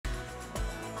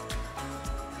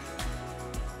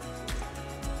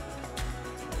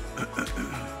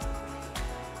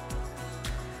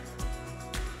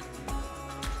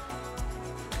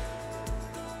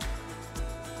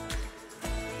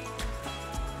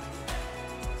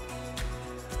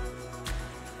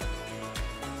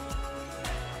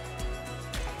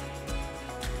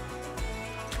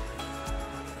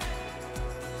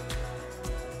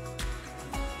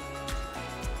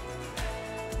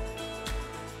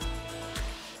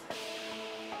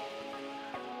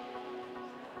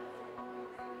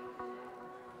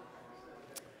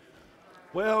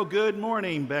Well, good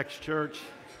morning, Beck's Church.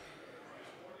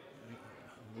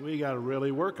 We got to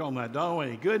really work on that, don't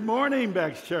we? Good morning,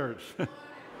 Beck's Church.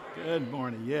 Good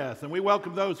morning, yes. And we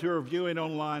welcome those who are viewing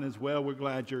online as well. We're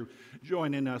glad you're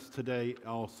joining us today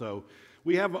also.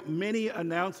 We have many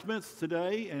announcements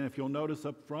today, and if you'll notice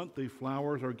up front, the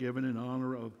flowers are given in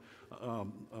honor of,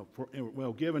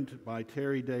 given by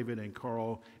Terry, David, and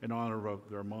Carl in honor of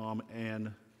their mom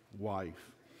and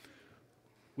wife.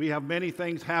 We have many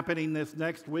things happening this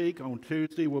next week. On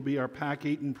Tuesday will be our Pack,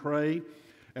 Eat, and Pray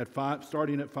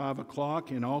starting at 5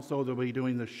 o'clock, and also they'll be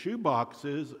doing the shoe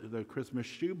boxes, the Christmas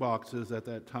shoe boxes at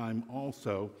that time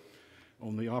also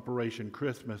on the Operation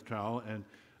Christmas Child.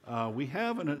 And we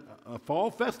have a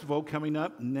fall festival coming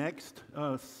up next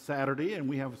Saturday, and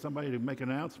we have somebody to make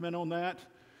an announcement on that.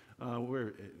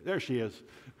 There she is.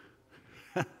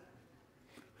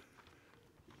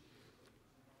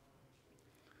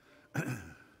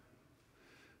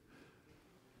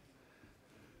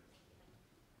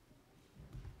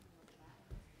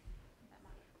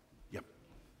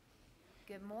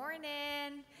 Good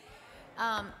morning.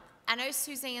 I know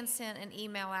Suzanne sent an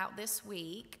email out this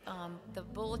week. The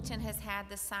bulletin has had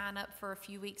the sign up for a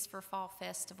few weeks for Fall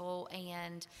Festival,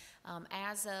 and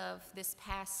as of this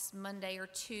past Monday or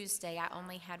Tuesday, I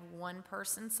only had one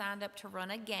person signed up to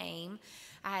run a game.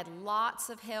 I had lots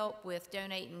of help with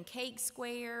donating cake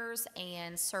squares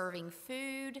and serving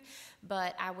food,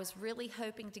 but I was really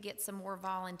hoping to get some more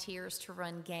volunteers to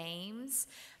run games.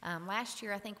 Last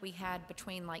year, I think we had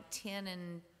between like 10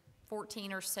 and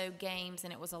 14 or so games,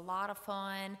 and it was a lot of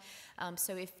fun.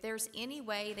 So if there's any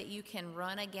way that you can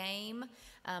run a game,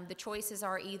 the choices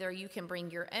are either you can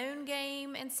bring your own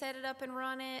game and set it up and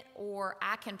run it, or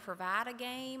I can provide a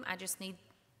game. I just need,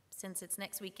 since it's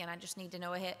next weekend, I just need to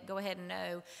go ahead and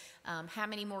know how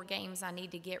many more games I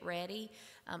need to get ready.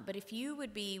 But if you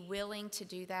would be willing to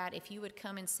do that, if you would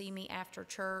come and see me after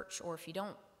church, or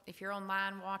if you're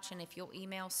online watching, if you'll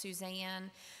email Suzanne.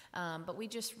 But we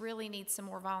just really need some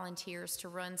more volunteers to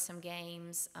run some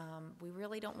games. We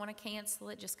really don't want to cancel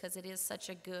it just because it is such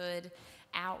a good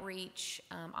outreach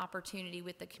opportunity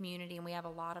with the community, and we have a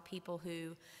lot of people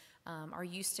who are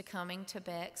used to coming to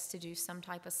Beck's to do some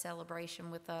type of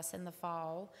celebration with us in the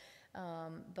fall.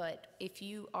 But if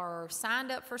you are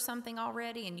signed up for something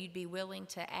already and you'd be willing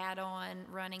to add on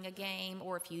running a game,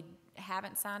 or if you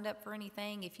haven't signed up for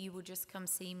anything, if you would just come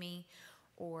see me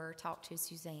or talk to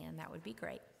Suzanne, that would be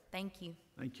great. Thank you.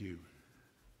 Thank you.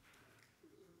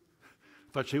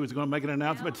 Thought she was going to make an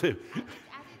announcement too.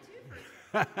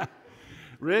 I did too.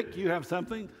 Rick, you have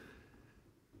something?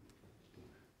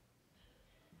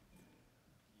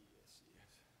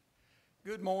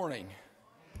 Good morning.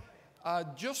 I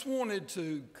just wanted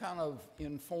to kind of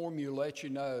inform you, let you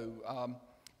know,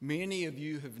 many of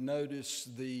you have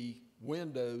noticed the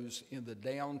windows in the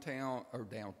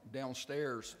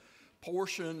downstairs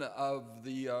portion of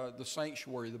the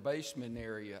sanctuary, the basement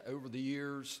area. Over the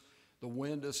years, the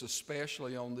windows,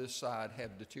 especially on this side,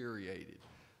 have deteriorated.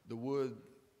 The wood,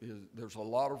 there's a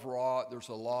lot of rot, there's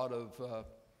a lot of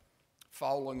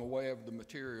falling away of the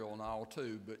material and all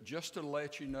too. But just to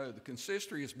let you know, the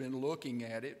consistory has been looking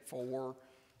at it for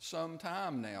some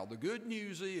time now. The good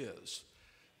news is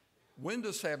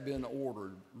windows have been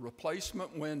ordered,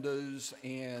 replacement windows,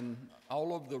 and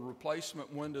all of the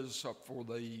replacement windows for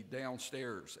the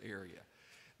downstairs area.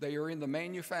 They are in the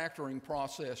manufacturing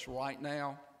process right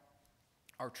now.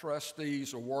 Our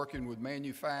trustees are working with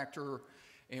manufacturer,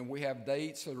 and we have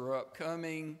dates that are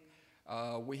upcoming.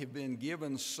 We have been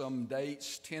given some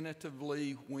dates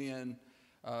tentatively when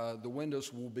the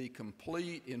windows will be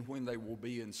complete and when they will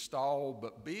be installed,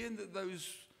 but being that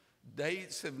those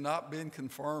dates have not been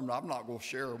confirmed, I'm not going to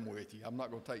share them with you. I'm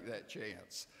not going to take that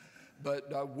chance.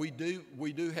 But we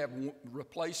do have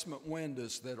replacement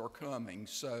windows that are coming.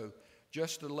 So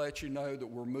just to let you know that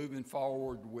we're moving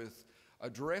forward with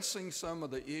addressing some of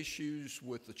the issues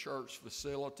with the church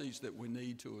facilities that we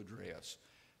need to address.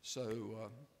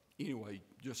 So anyway,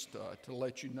 just to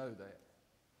let you know that.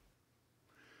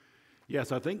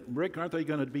 Yes, I think, Rick, aren't they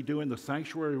going to be doing the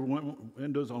sanctuary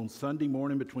windows on Sunday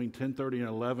morning between 10:30 and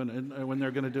 11? And when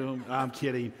they're going to do them? I'm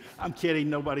kidding.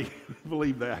 Nobody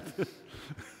believed that.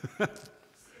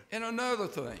 And another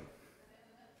thing,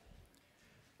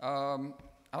 I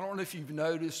don't know if you've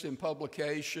noticed in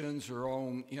publications or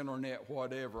on internet,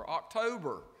 whatever,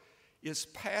 October is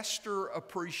Pastor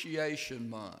Appreciation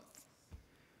Month.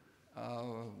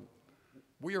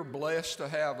 We are blessed to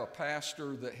have a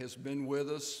pastor that has been with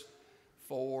us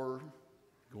for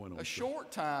a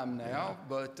short time now,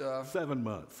 but 7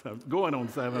 months. Going on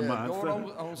 7 months.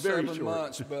 Going on 7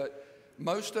 months, but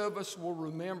most of us will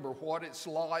remember what it's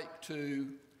like to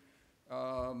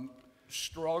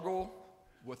struggle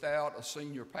without a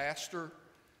senior pastor,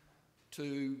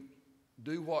 to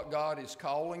do what God is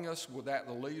calling us without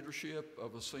the leadership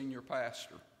of a senior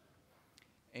pastor.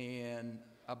 And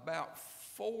about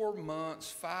 4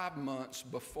 months, 5 months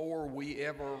before we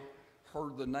ever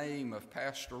heard the name of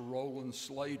Pastor Roland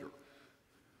Slater,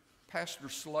 Pastor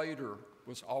Slater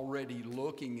was already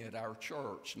looking at our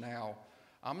church. Now,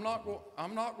 I'm not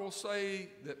going to say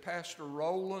that Pastor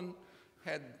Roland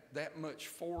had that much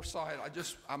foresight.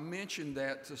 I mentioned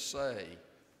that to say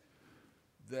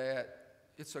that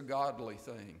it's a godly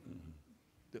thing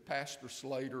that Pastor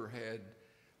Slater had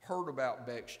heard about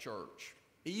Beck's church.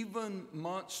 Even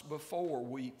months before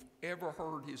we ever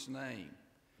heard his name,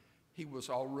 he was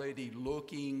already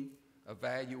looking,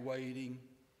 evaluating,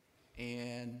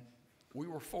 and we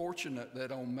were fortunate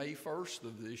that on May 1st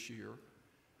of this year,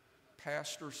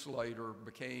 Pastor Slater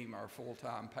became our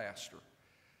full-time pastor.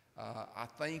 I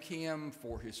thank him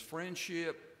for his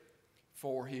friendship,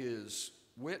 for his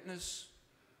witness,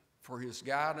 for his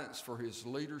guidance, for his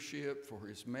leadership, for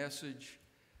his message,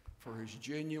 for his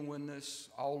genuineness,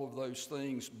 all of those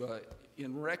things. But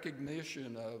in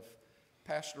recognition of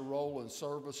Pastor Roland's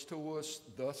service to us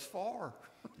thus far,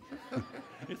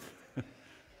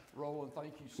 Roland,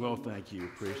 thank you so much. Well, thank you.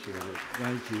 Appreciate it.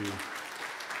 Thank you.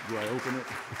 Do I open it?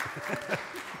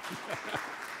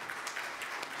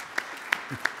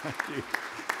 Thank you.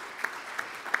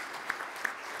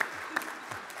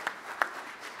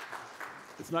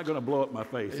 It's not going to blow up my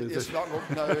face, is It's it? not going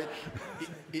no,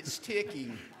 it's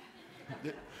ticking.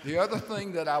 The other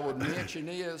thing that I would mention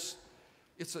is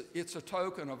it's a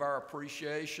token of our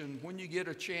appreciation. When you get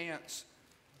a chance,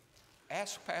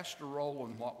 ask Pastor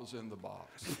Roland what was in the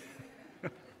box.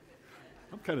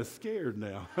 I'm kind of scared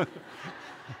now.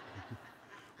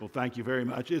 Well, thank you very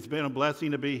much. It's been a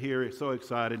blessing to be here. It's so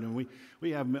excited, and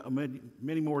we have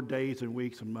many more days and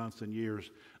weeks and months and years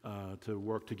to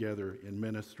work together in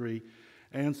ministry.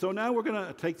 And so now we're going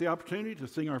to take the opportunity to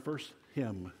sing our first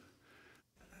hymn.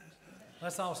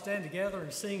 Let's all stand together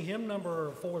and sing hymn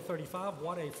number 435,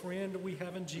 What a Friend We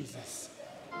Have in Jesus.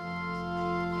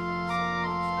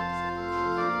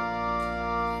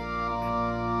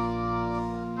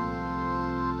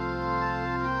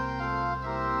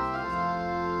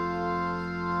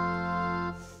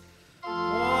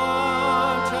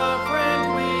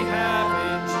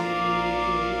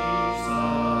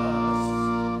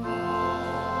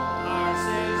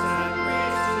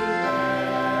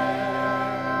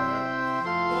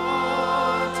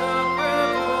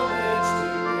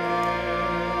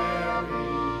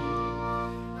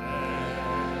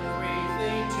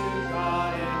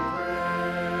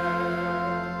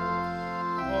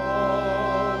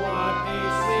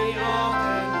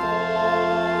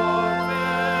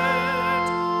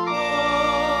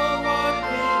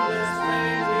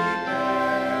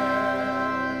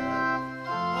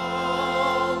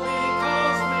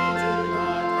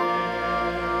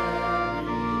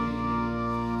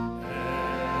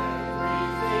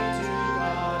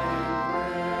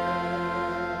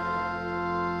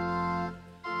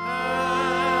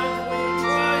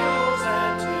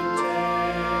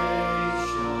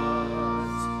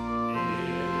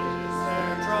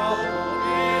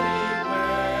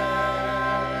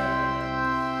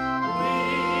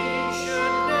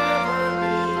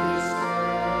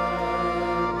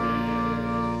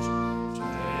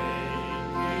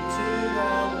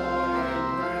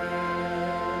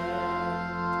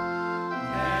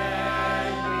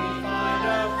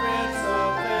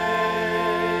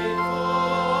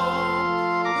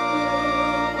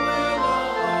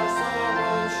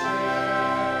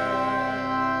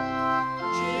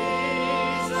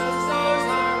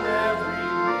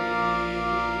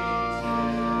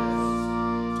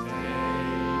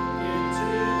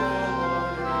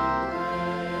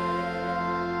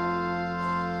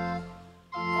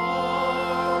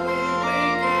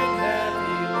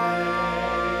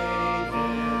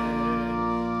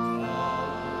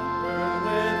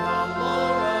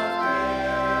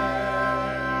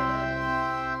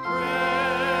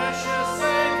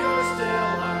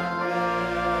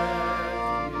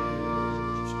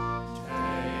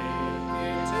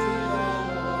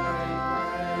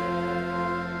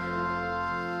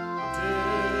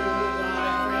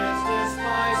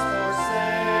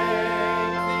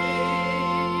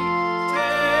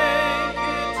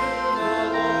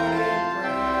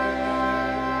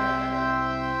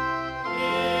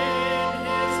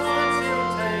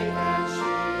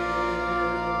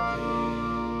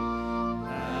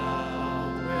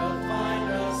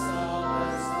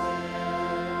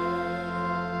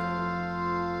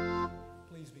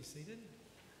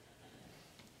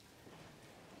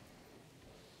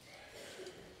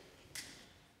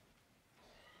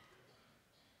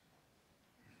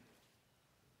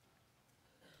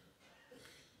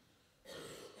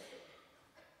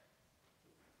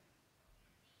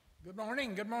 Good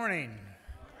morning, good morning.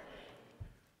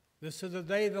 This is the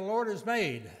day the Lord has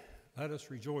made. Let us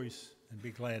rejoice and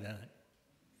be glad in it.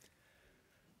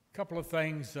 A couple of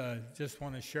things I just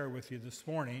want to share with you this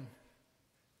morning.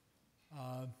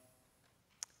 I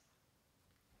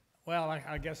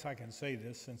guess I can say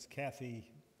this since Kathy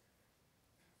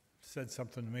said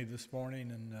something to me this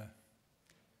morning, and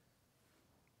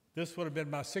this would have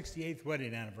been my 68th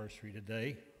wedding anniversary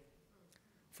today,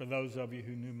 for those of you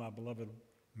who knew my beloved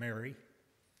Mary.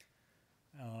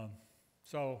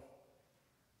 So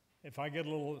if I get a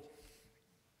little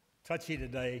touchy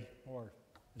today, or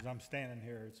as I'm standing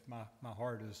here, it's my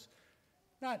heart is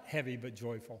not heavy but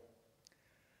joyful.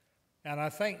 And I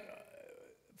think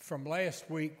from last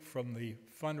week, from the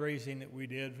fundraising that we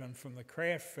did, and from the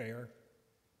craft fair,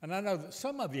 and I know that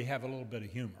some of you have a little bit of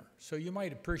humor, so you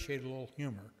might appreciate a little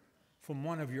humor from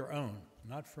one of your own,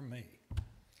 not from me,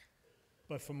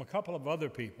 but from a couple of other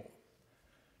people.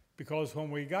 Because when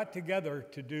we got together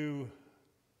to do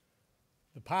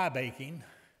the pie baking,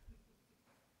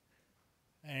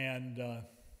 and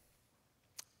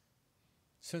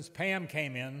since Pam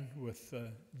came in with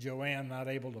Joanne not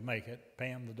able to make it,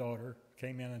 Pam, the daughter,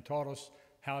 came in and taught us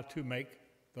how to make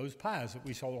those pies that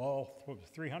we sold all, what was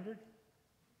it, 300?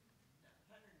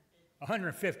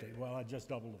 150. Well, I just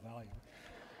doubled the value.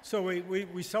 So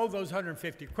we sold those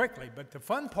 150 quickly, but the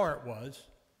fun part was,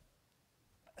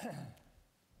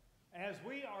 as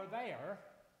we are there,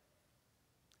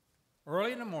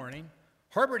 early in the morning,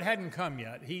 Herbert hadn't come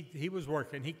yet. He was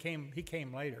working. He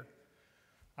came later.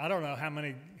 I don't know how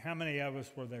many of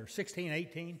us were there. 16,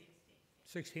 18?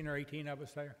 16 or 18 of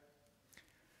us there.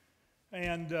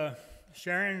 And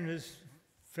Sharon has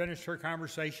finished her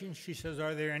conversation. She says,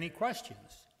 "Are there any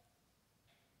questions?"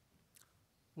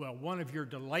 Well, one of your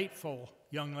delightful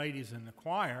young ladies in the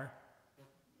choir,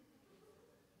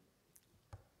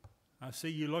 I see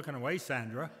you looking away,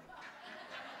 Sandra.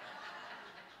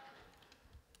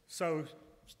 So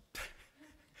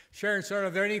Sharon said, "Are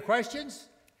there any questions?"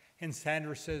 And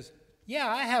Sandra says, "Yeah,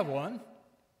 I have one."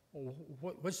 Well,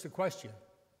 what's the question?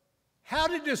 How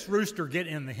did this rooster get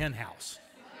in the hen house?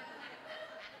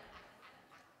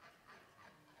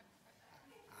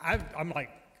 I'm like,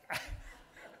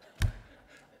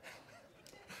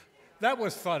 that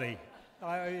was funny.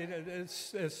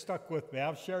 It's stuck with me.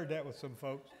 I've shared that with some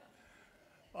folks.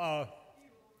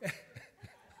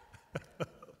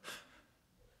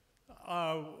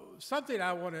 Something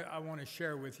I want to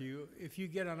share with you, if you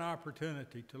get an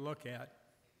opportunity to look at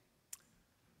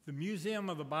the Museum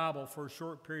of the Bible for a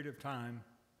short period of time,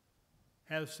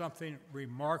 has something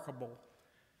remarkable.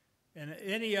 And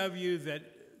any of you that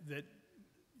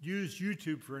use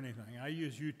YouTube for anything, I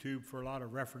use YouTube for a lot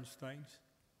of reference things.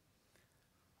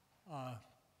 A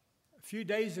few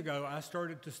days ago, I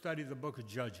started to study the book of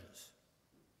Judges.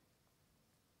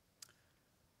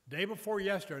 Day before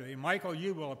yesterday, Michael,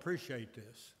 you will appreciate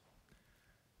this.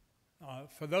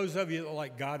 For those of you that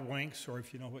like God winks, or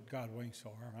if you know what God winks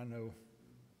are, I know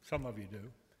some of you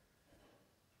do.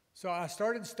 So I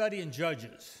started studying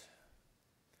Judges.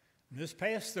 And this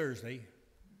past Thursday,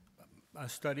 I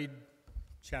studied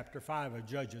chapter 5 of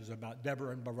Judges about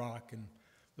Deborah and Barak and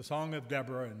the Song of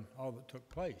Deborah and all that took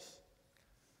place.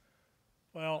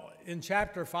 Well, in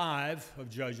chapter 5 of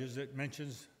Judges, it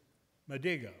mentions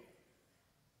Megiddo.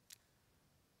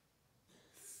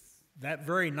 That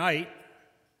very night,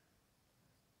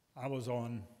 I was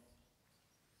on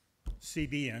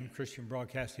CBN, Christian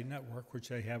Broadcasting Network, which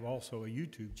they have also a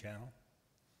YouTube channel.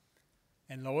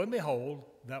 And lo and behold,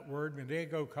 that word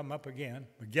Megiddo come up again,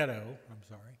 Megiddo,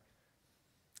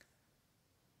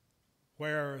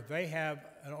 where they have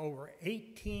an over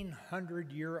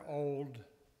 1,800-year-old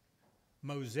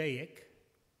mosaic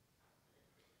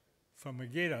from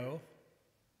Megiddo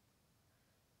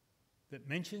that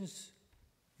mentions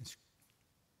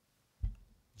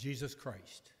Jesus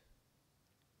Christ.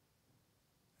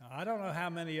 Now, I don't know how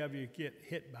many of you get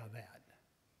hit by that,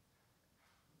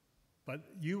 but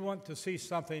you want to see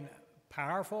something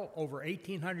powerful over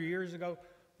 1,800 years ago,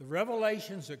 the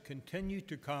revelations that continue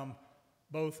to come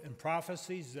both in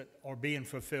prophecies that are being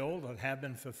fulfilled, that have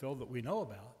been fulfilled, that we know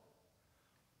about,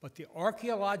 but the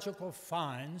archaeological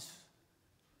finds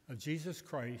of Jesus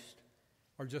Christ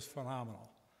are just phenomenal.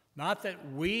 Not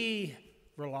that we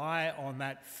rely on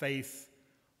that faith.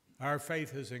 Our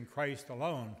faith is in Christ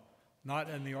alone, not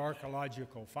in the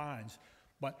archaeological finds.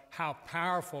 But how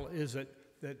powerful is it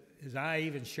that, as I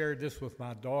even shared this with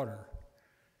my daughter,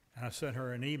 and I sent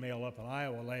her an email up in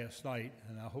Iowa last night,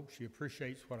 and I hope she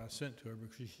appreciates what I sent to her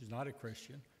because she's not a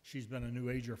Christian. She's been a New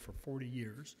Ager for 40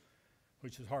 years,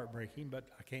 which is heartbreaking,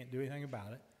 but I can't do anything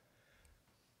about it.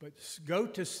 But go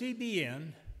to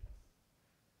CBN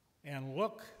and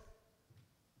look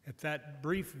at that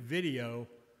brief video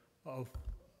of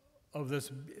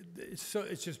this.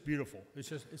 It's just beautiful.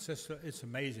 It's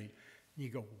amazing. And you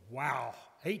go, wow,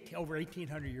 over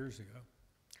 1,800 years ago.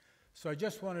 So I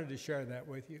just wanted to share that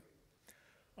with you.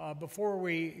 Before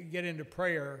we get into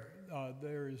prayer,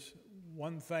 there's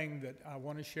one thing that I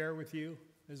want to share with you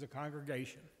as a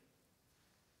congregation.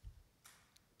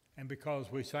 And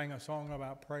because we sang a song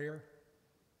about prayer,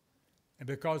 and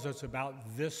because it's about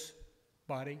this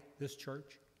body, this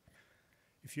church,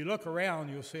 if you look around,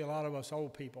 you'll see a lot of us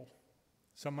old people.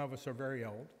 Some of us are very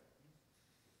old.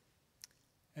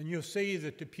 And you'll see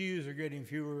that the pews are getting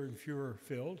fewer and fewer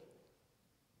filled.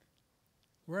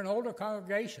 We're an older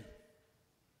congregation.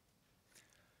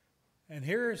 And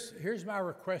here's my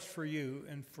request for you,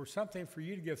 and for something for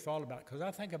you to give thought about, because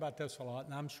I think about this a lot,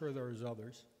 and I'm sure there's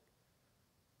others.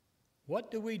 What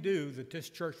do we do that this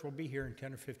church will be here in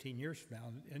 10 or 15 years from now?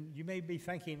 And you may be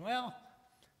thinking, well,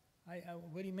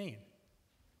 what do you mean?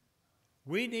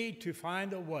 We need to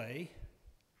find a way,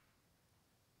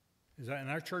 in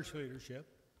our church leadership,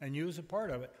 and you as a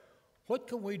part of it, what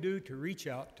can we do to reach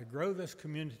out to grow this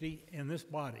community and this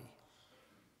body?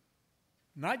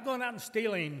 Not going out and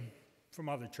stealing from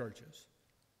other churches,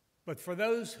 but for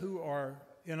those who are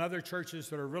in other churches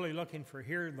that are really looking for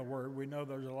hearing the word, we know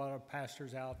there's a lot of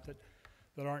pastors out that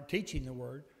aren't teaching the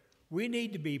word. We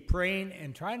need to be praying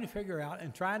and trying to figure out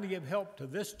and trying to give help to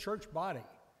this church body.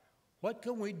 What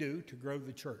can we do to grow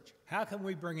the church? How can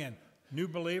we bring in new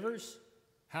believers?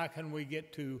 How can we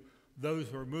get to those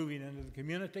who are moving into the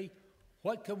community?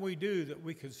 What can we do that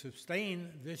we can sustain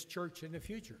this church in the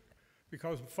future?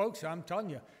 Because, folks, I'm telling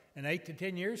you, in 8 to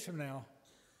 10 years from now,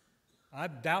 I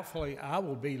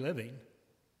will be living.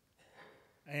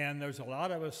 And there's a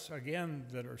lot of us, again,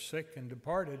 that are sick and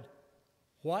departed.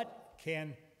 What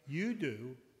can you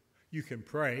do? You can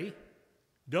pray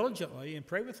diligently and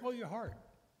pray with all your heart,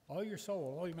 all your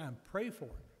soul, all your mind. Pray for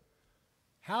it.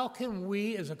 How can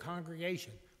we as a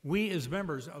congregation, we as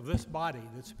members of this body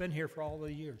that's been here for all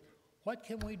the years, what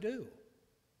can we do?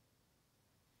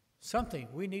 Something.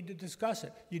 We need to discuss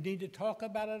it. You need to talk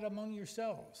about it among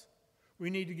yourselves. We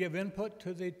need to give input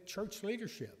to the church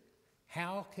leadership.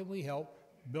 How can we help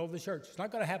build the church? It's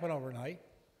not going to happen overnight.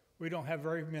 We don't have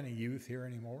very many youth here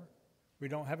anymore. We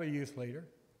don't have a youth leader.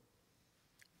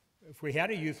 If we had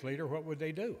a youth leader, what would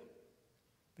they do?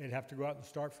 They'd have to go out and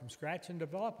start from scratch and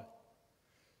develop it.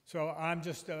 So I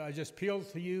just appeal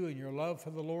to you and your love for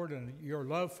the Lord and your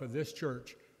love for this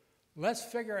church. Let's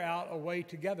figure out a way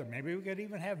together. Maybe we could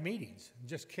even have meetings and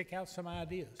just kick out some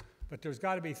ideas. But there's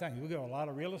got to be things. We've got a lot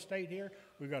of real estate here.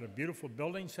 We've got a beautiful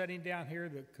building setting down here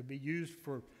that could be used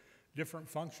for different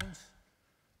functions.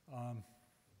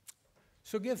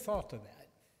 So give thought to that.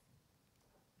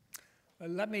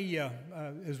 Let me,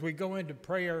 as we go into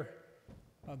prayer,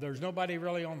 there's nobody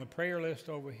really on the prayer list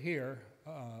over here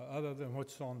other than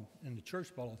what's in the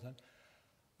church bulletin.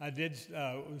 I did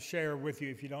share with you,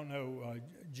 if you don't know,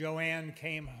 Joanne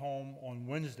came home on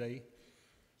Wednesday,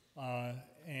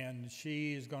 and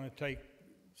she is going to take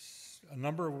a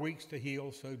number of weeks to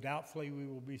heal, so doubtfully we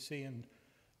will be seeing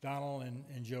Donald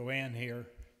and Joanne here,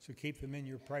 so keep them in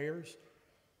your prayers.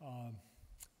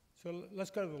 So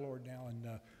let's go to the Lord now,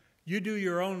 and you do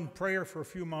your own prayer for a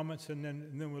few moments, and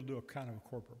then we'll do a kind of a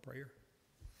corporate prayer.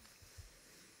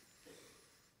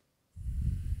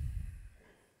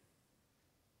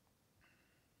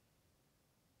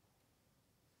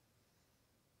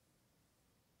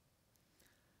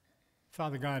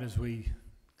 Father God, as we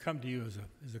come to you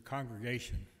as a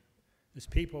congregation, as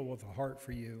people with a heart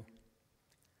for you,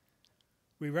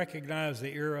 we recognize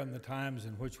the era and the times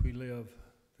in which we live,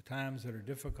 the times that are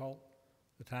difficult,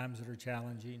 the times that are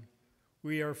challenging.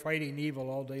 We are fighting evil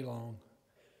all day long,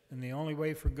 and the only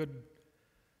way for good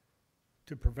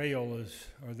to prevail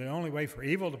the only way for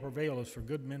evil to prevail is for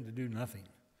good men to do nothing.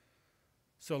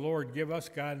 So, Lord, give us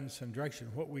guidance and direction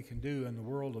what we can do in the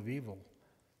world of evil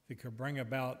that could bring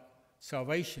about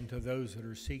salvation to those that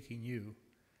are seeking you.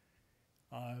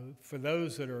 For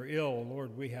those that are ill,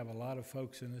 Lord, we have a lot of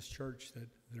folks in this church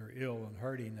that are ill and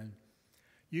hurting, and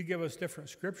you give us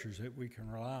different scriptures that we can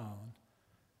rely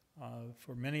on.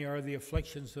 For many are the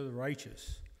afflictions of the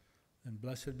righteous, and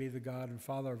blessed be the God and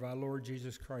Father of our Lord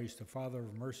Jesus Christ, the Father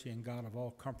of mercy and God of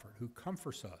all comfort, who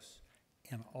comforts us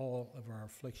in all of our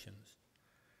afflictions.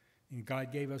 And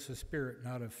God gave us a spirit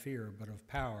not of fear, but of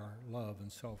power, love,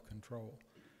 and self-control.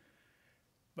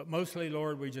 But mostly,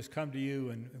 Lord, we just come to you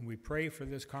and we pray for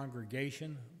this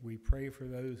congregation. We pray for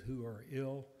those who are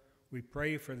ill. We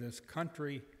pray for this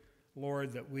country,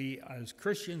 Lord, that we as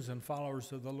Christians and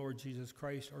followers of the Lord Jesus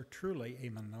Christ are truly a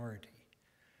minority.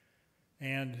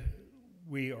 And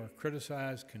we are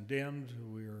criticized, condemned,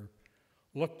 we are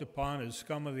looked upon as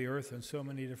scum of the earth in so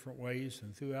many different ways.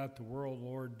 And throughout the world,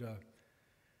 Lord,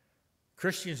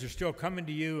 Christians are still coming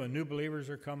to you, and new believers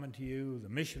are coming to you. The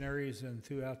missionaries and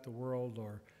throughout the world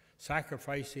are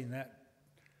sacrificing that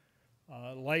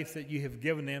life that you have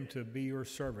given them to be your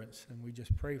servants, and we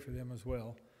just pray for them as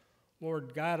well.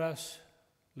 Lord, guide us,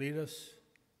 lead us,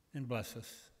 and bless us.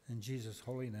 In Jesus'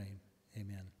 holy name,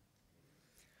 amen.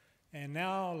 And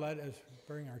now let us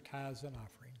bring our tithes and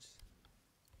offerings.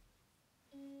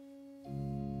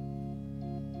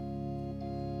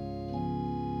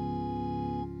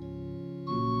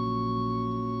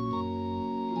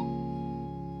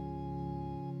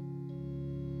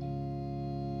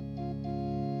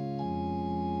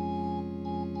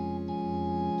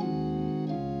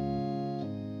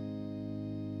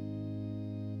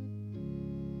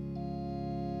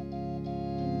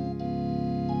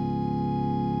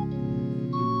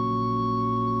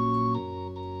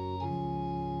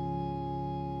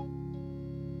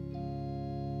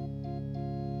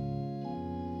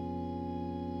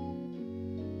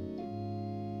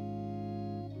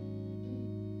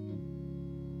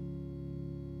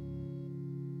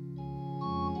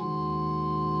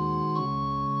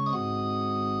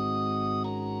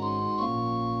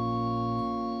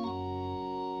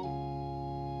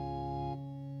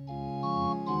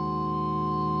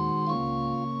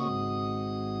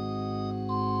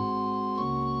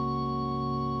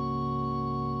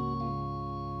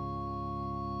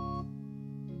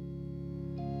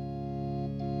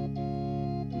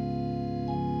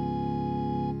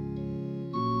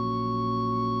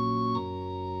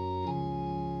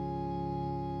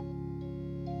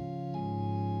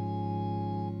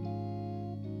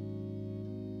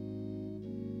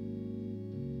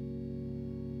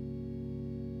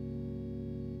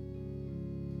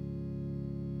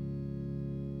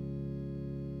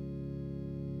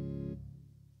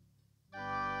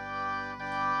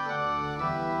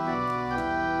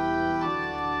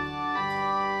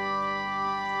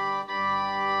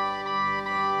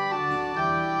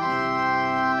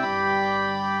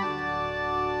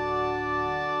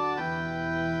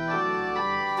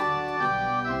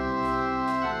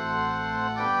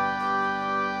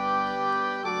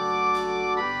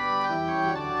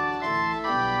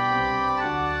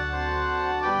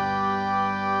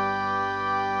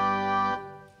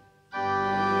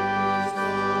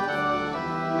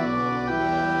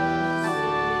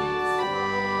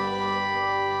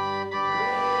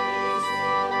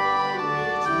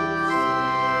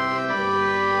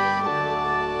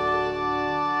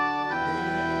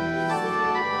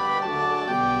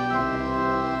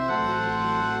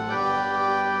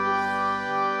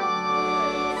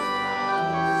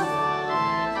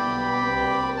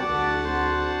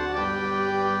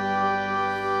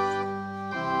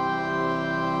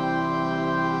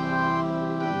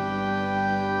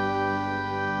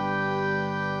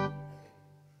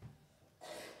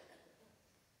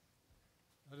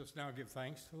 Let us now give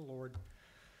thanks to the Lord.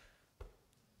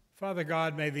 Father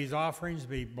God, may these offerings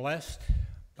be blessed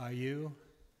by you,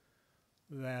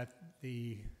 that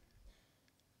the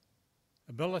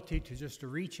ability to just to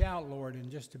reach out, Lord,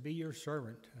 and just to be your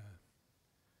servant,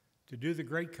 to do the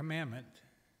great commandment,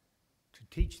 to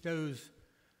teach those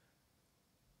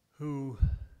who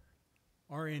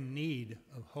are in need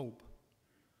of hope,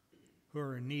 who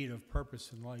are in need of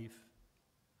purpose in life,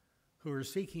 who are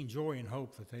seeking joy and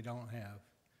hope that they don't have.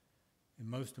 And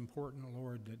most important,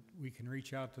 Lord, that we can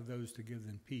reach out to those to give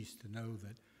them peace, to know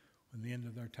that when the end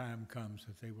of their time comes,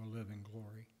 that they will live in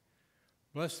glory.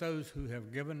 Bless those who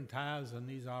have given tithes and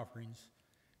these offerings,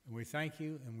 and we thank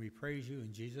you and we praise you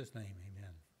in Jesus' name, amen.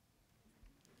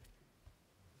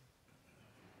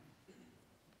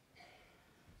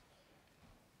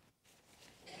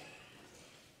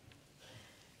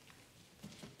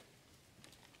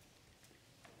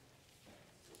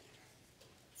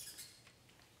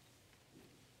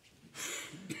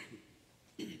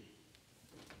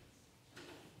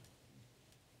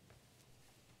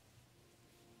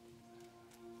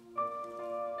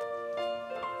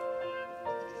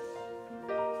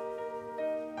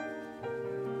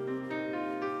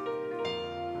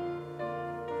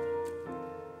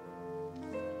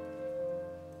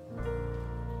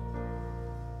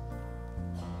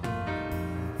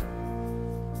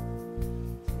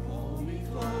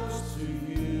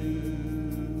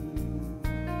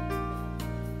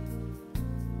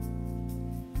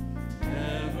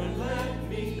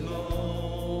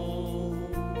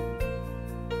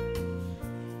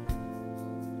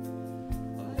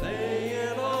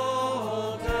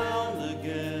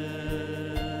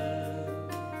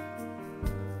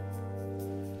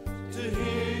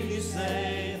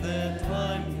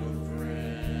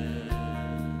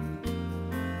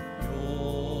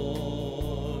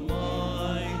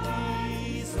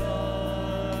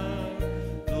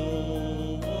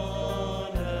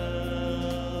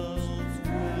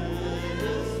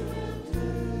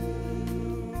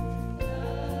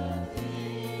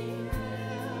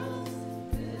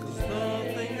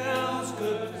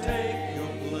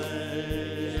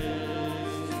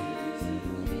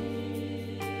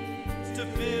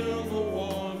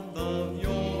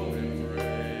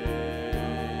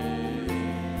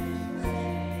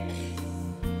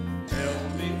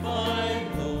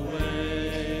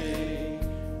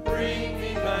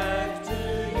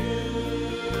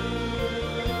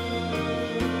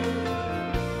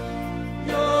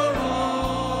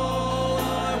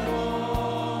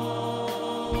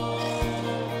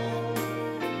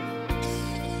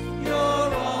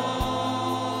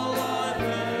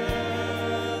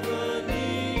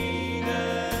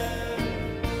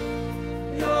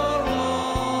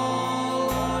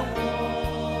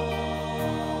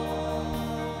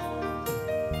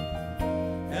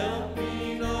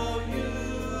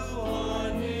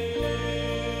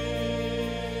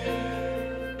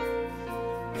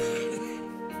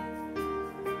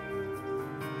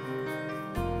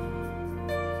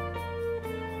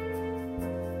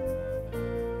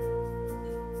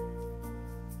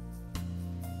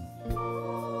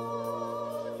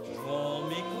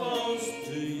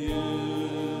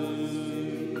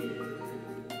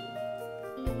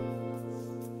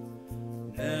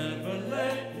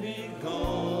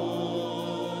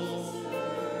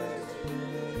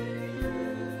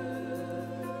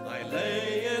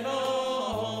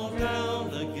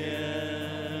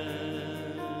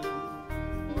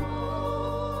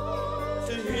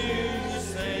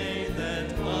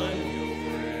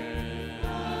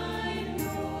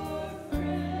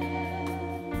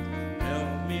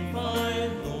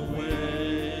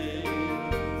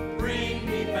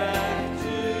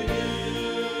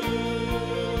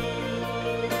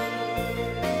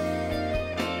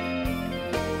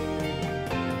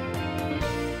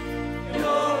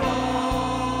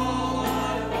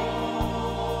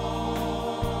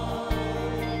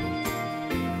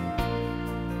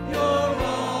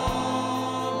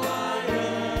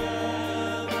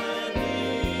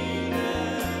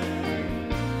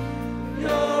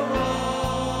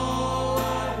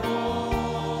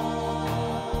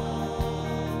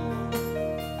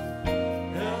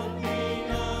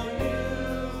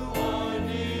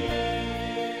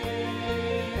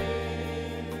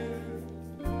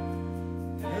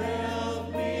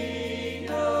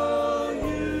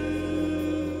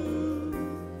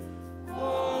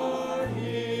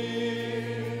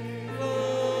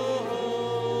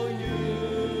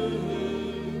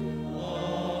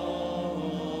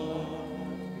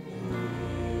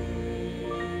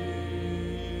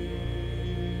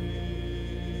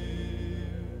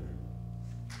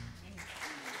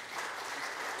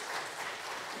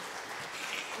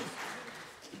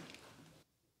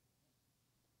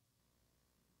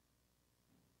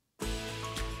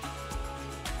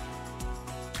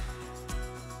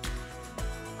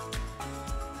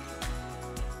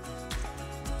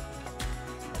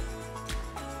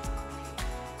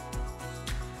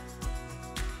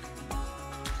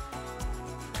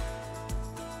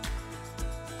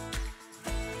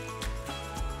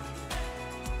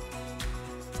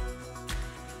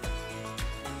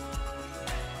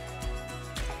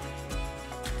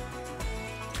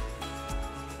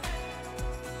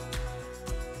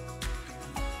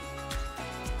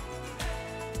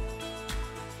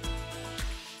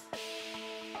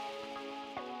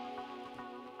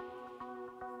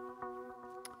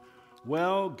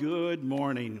 Well, good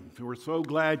morning. We're so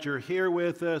glad you're here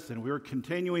with us, and we're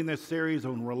continuing this series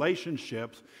on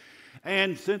relationships.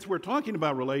 And since we're talking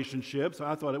about relationships,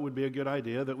 I thought it would be a good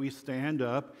idea that we stand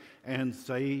up and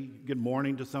say good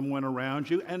morning to someone around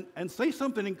you and say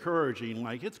something encouraging,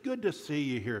 like, it's good to see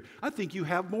you here. I think you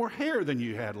have more hair than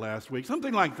you had last week,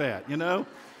 something like that, you know?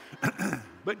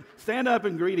 But stand up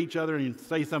and greet each other and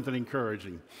say something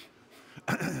encouraging.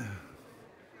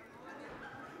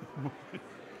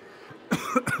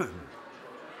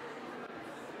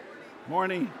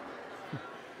 Morning.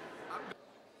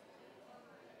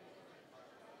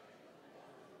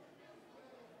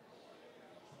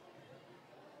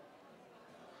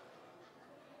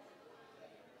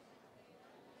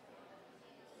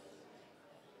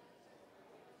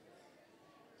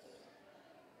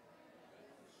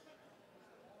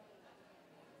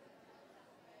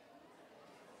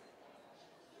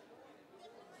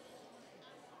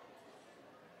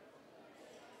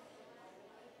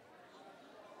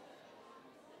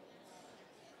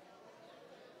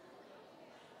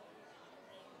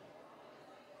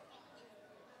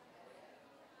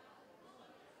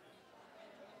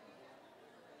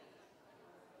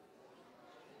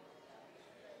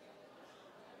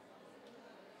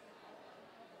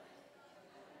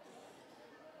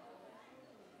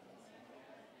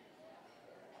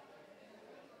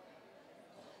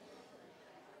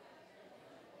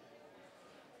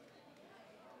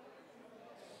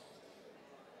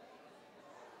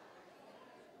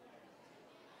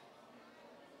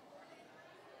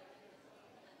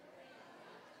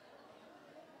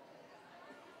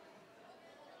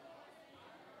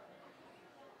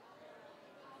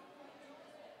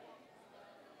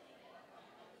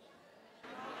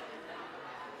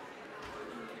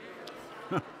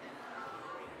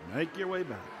 Make your way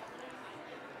back.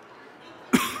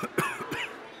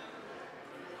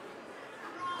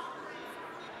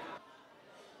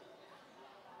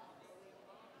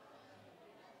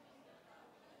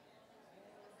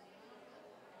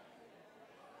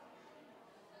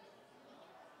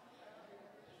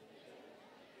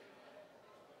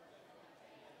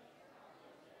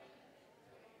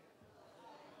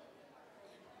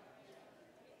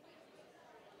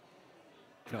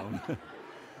 Come.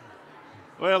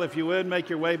 Well, if you would, make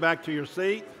your way back to your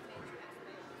seat.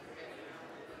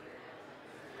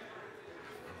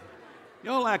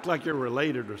 Y'all act like you're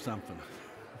related or something.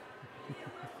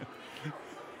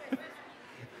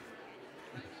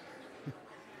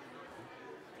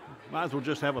 Might as well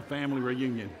just have a family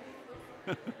reunion.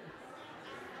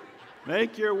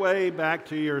 Make your way back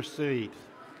to your seat.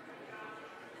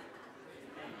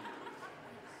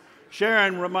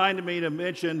 Sharon reminded me to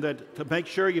mention that to make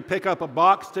sure you pick up a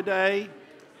box today,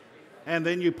 and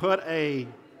then you put a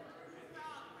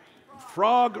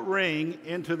frog ring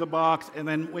into the box, and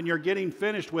then when you're getting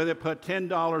finished with it, put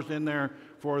 $10 in there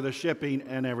for the shipping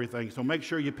and everything. So make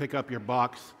sure you pick up your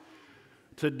box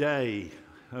today,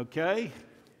 okay?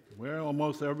 Well,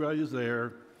 almost everybody's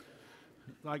there.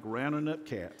 It's like rounding up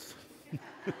cats.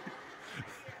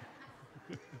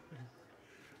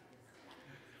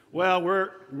 Well,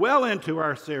 we're well into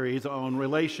our series on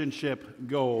relationship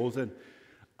goals, and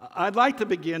I'd like to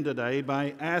begin today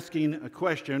by asking a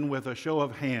question with a show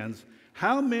of hands.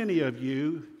 How many of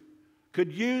you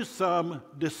could use some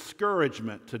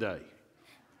discouragement today?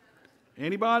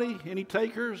 Anybody? Any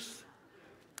takers?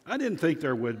 I didn't think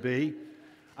there would be.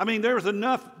 I mean, there's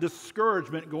enough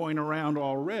discouragement going around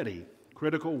already.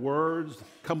 Critical words,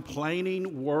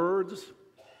 complaining words.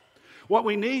 What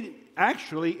we need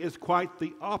actually is quite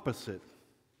the opposite.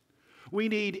 We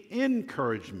need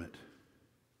encouragement.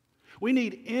 We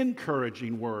need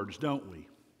encouraging words, don't we?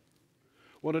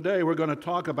 Well, today we're going to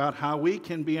talk about how we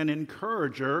can be an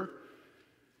encourager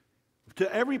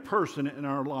to every person in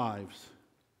our lives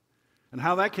and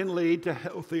how that can lead to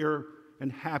healthier and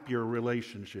happier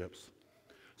relationships.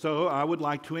 So I would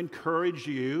like to encourage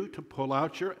you to pull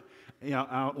out your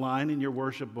outline in your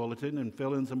worship bulletin and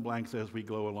fill in some blanks as we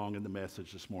go along in the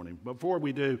message this morning. Before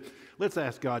we do, let's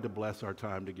ask God to bless our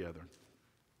time together.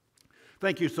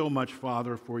 Thank you so much,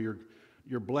 Father, for your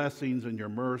blessings and your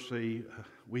mercy.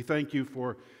 We thank you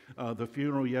for the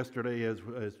funeral yesterday as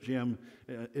Jim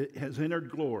has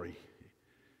entered glory.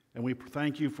 And we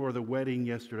thank you for the wedding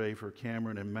yesterday for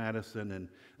Cameron and Madison, and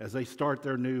as they start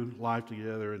their new life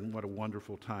together, and what a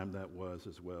wonderful time that was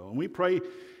as well. And we pray,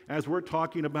 as we're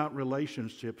talking about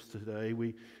relationships today,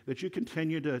 that you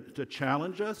continue to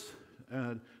challenge us,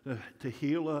 to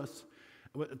heal us,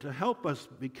 to help us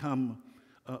become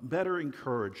better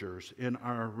encouragers in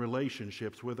our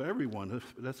relationships with everyone,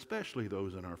 especially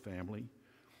those in our family.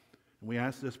 And we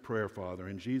ask this prayer, Father,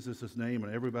 in Jesus' name,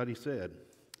 and everybody said,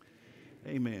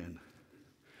 Amen.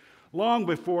 Long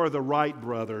before the Wright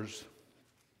brothers,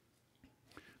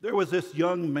 there was this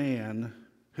young man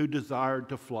who desired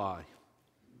to fly.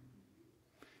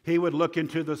 He would look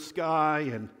into the sky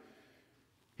and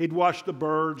he'd watch the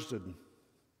birds, and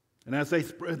as they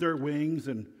spread their wings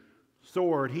and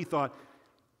soared, he thought,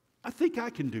 I think I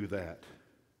can do that.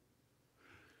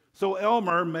 So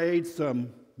Elmer made some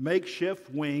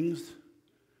makeshift wings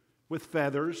with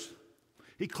feathers.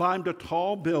 He climbed a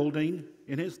tall building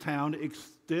in his town,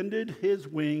 extended his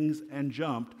wings, and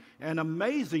jumped. And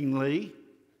amazingly,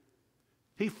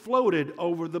 he floated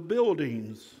over the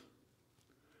buildings.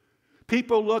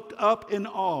 People looked up in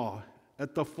awe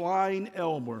at the flying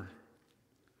Elmer.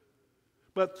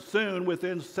 But soon,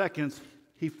 within seconds,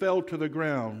 he fell to the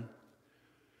ground.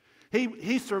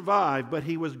 He survived, but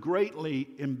he was greatly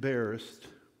embarrassed.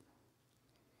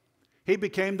 He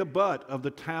became the butt of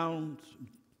the town's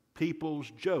people's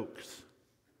jokes.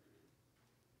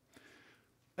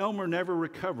 Elmer never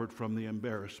recovered from the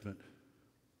embarrassment.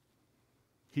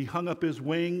 He hung up his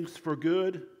wings for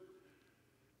good,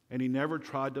 and he never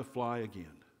tried to fly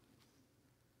again.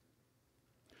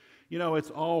 You know, it's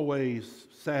always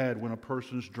sad when a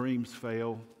person's dreams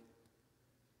fail,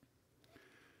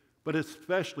 but it's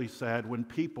especially sad when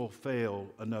people fail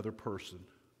another person.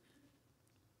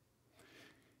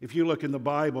 If you look in the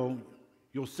Bible,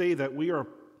 you'll see that we are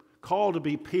called to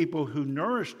be people who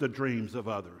nourish the dreams of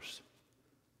others.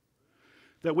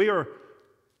 That we are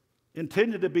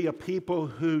intended to be a people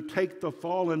who take the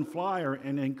fallen flyer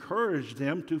and encourage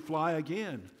them to fly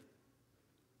again.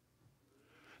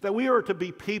 That we are to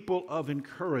be people of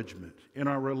encouragement in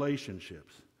our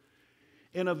relationships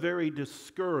in a very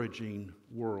discouraging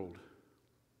world.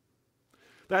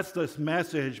 That's this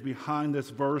message behind this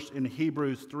verse in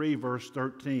Hebrews 3, verse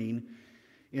 13.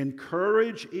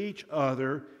 Encourage each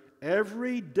other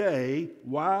every day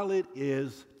while it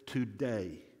is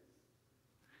today.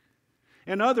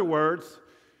 In other words,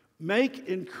 make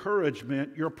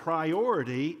encouragement your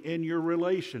priority in your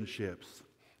relationships.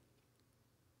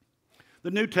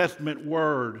 The New Testament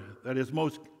word that is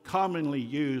most commonly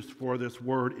used for this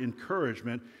word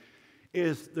encouragement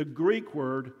is the Greek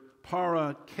word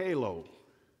parakalo.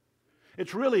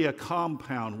 It's really a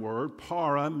compound word,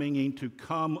 para meaning to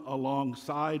come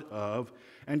alongside of,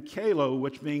 and kalo,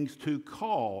 which means to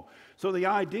call. So the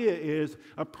idea is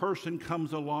a person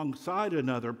comes alongside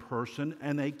another person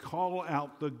and they call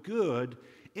out the good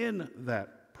in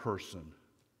that person.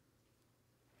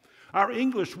 Our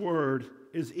English word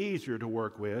is easier to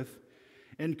work with.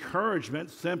 Encouragement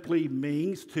simply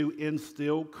means to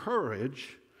instill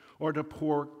courage or to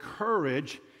pour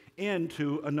courage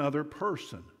into another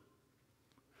person.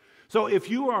 So if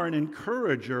you are an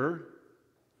encourager,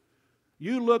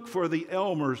 you look for the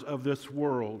Elmers of this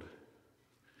world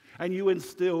and you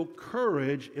instill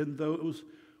courage in those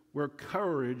where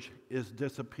courage is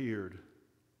disappeared.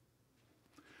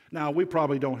 Now, we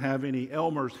probably don't have any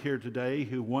Elmers here today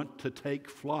who want to take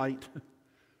flight.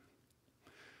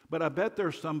 But I bet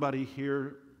there's somebody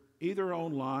here, either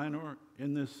online or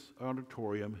in this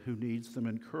auditorium, who needs some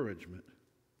encouragement.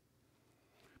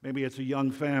 Maybe it's a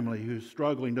young family who's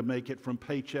struggling to make it from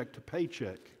paycheck to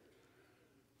paycheck,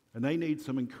 and they need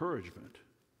some encouragement.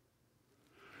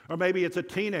 Or maybe it's a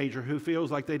teenager who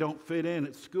feels like they don't fit in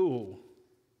at school.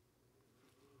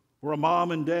 Or a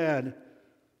mom and dad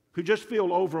who just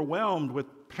feel overwhelmed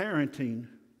with parenting.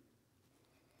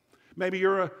 Maybe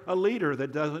you're a leader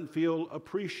that doesn't feel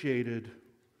appreciated,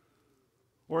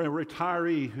 or a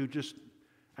retiree who just,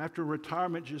 after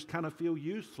retirement, just kind of feel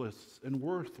useless and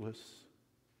worthless.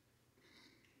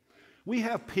 We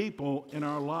have people in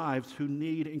our lives who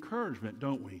need encouragement,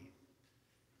 don't we?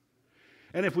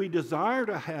 And if we desire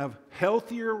to have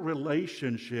healthier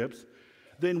relationships,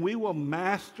 then we will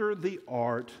master the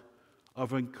art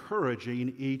of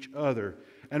encouraging each other.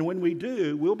 And when we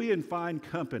do, we'll be in fine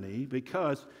company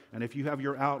because, and if you have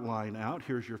your outline out,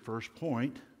 here's your first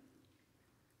point.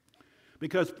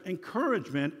 Because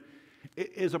encouragement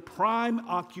is a prime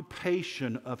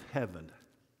occupation of heaven.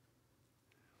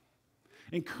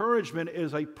 Encouragement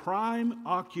is a prime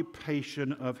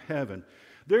occupation of heaven.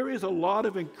 There is a lot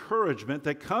of encouragement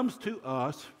that comes to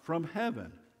us from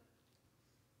heaven.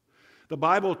 The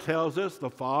Bible tells us the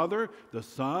Father, the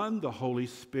Son, the Holy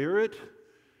Spirit,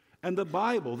 and the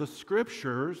Bible, the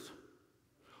Scriptures,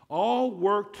 all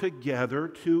work together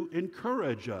to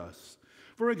encourage us.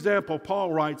 For example,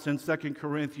 Paul writes in 2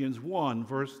 Corinthians 1,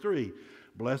 verse 3,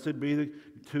 "Blessed be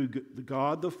to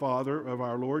God the Father of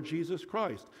our Lord Jesus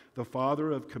Christ, the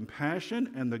Father of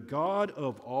compassion and the God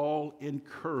of all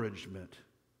encouragement."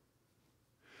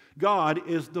 God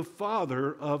is the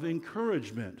Father of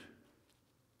encouragement.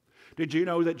 Did you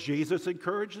know that Jesus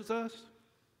encourages us?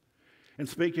 And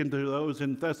speaking to those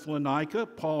in Thessalonica,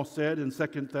 Paul said in 2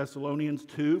 Thessalonians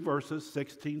 2, verses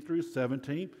 16 through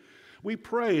 17, we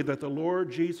pray that the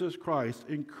Lord Jesus Christ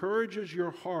encourages your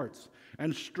hearts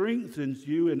and strengthens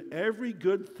you in every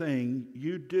good thing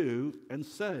you do and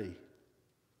say.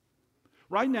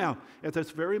 Right now, at this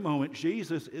very moment,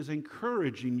 Jesus is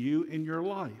encouraging you in your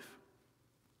life.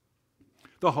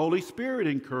 The Holy Spirit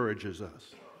encourages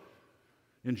us.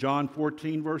 In John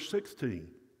 14, verse 16,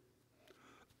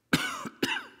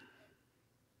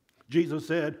 Jesus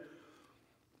said,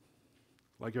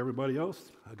 like everybody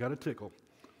else, I got a tickle.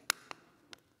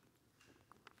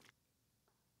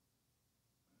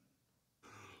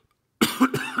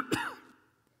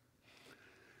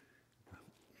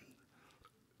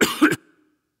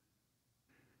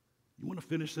 You want to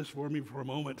finish this for me for a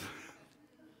moment?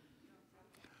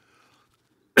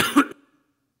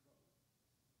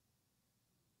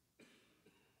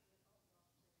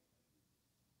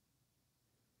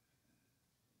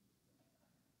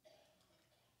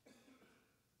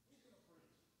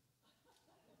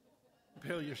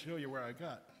 Bill, you show you where I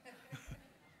got.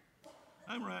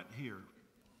 I'm right here.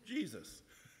 Jesus.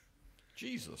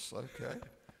 Jesus, okay.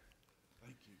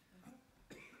 Thank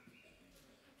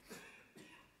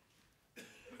you.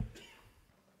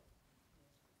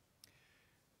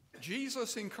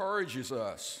 Jesus encourages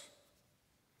us.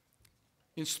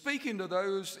 In speaking to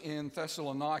those in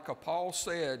Thessalonica, Paul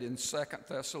said in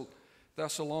 2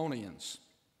 Thessalonians,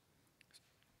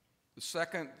 the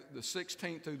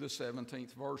 16th through the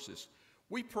 17th verses,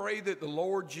 we pray that the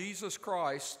Lord Jesus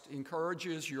Christ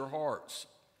encourages your hearts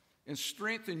and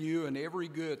strengthen you in every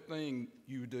good thing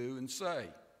you do and say.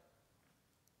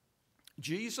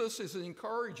 Jesus is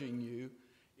encouraging you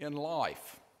in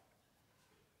life.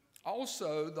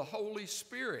 Also, the Holy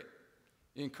Spirit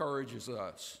encourages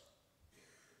us.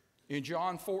 In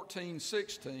John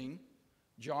 14:16,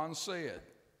 John said,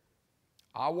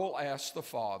 I will ask the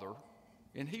Father,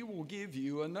 and he will give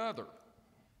you another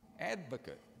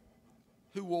advocate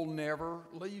who will never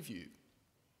leave you.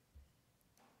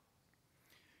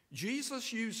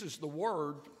 Jesus uses the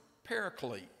word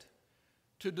paraclete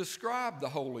to describe the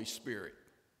Holy Spirit.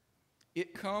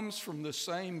 It comes from the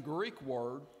same Greek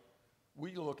word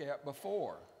we looked at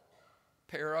before,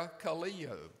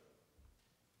 parakaleo.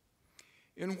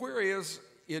 And whereas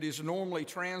it is normally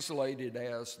translated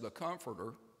as the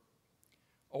Comforter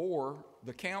or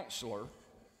the Counselor,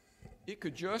 it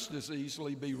could just as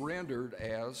easily be rendered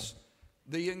as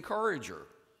the Encourager.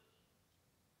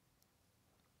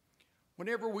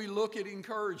 Whenever we look at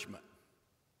encouragement,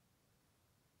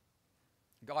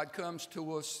 God comes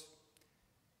to us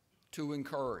to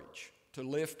encourage, to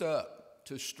lift up,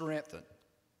 to strengthen,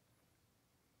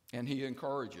 and He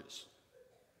encourages.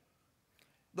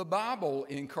 The Bible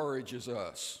encourages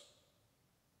us.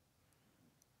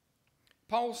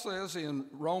 Paul says in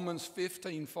Romans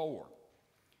 15:4,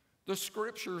 the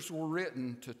Scriptures were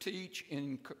written to teach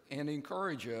and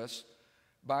encourage us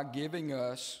by giving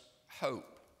us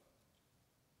hope.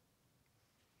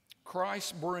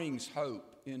 Christ brings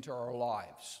hope into our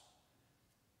lives.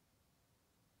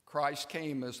 Christ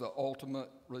came as the ultimate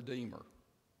Redeemer.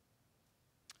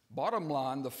 Bottom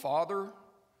line, the Father,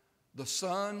 the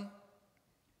Son,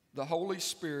 the Holy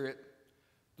Spirit,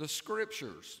 the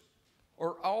Scriptures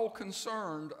are all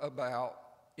concerned about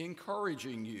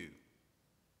encouraging you.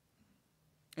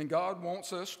 And God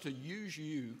wants us to use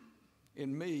you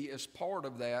and me as part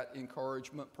of that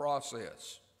encouragement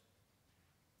process.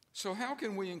 So how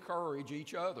can we encourage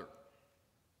each other?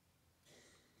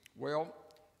 Well,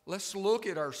 let's look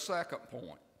at our second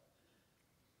point.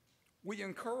 We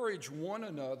encourage one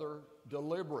another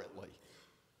deliberately.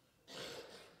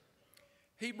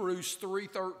 Hebrews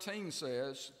 3:13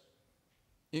 says,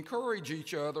 encourage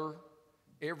each other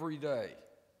every day.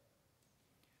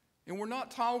 And we're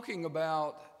not talking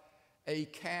about a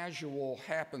casual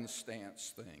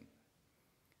happenstance thing,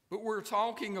 but we're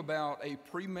talking about a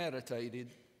premeditated,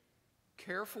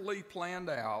 carefully planned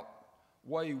out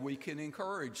way we can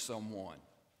encourage someone.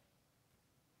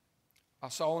 I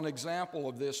saw an example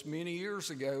of this many years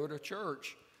ago at a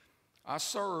church. I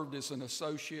served as an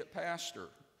associate pastor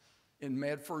in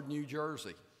Medford, New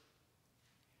Jersey.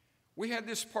 We had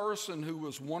this person who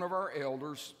was one of our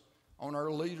elders on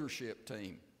our leadership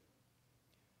team,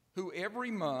 who every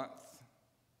month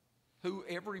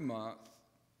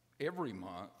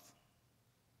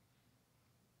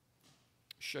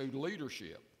showed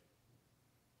leadership.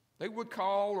 They would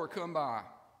call or come by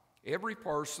every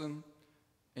person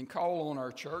and call on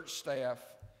our church staff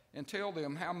and tell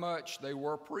them how much they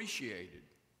were appreciated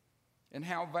and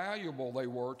how valuable they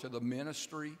were to the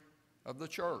ministry of the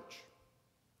church.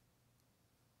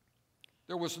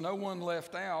 There was no one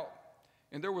left out,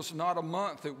 and there was not a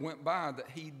month that went by that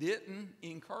he didn't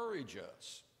encourage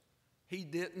us. He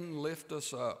didn't lift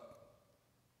us up.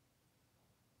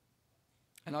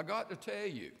 And I got to tell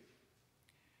you,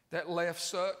 that left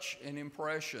such an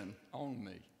impression on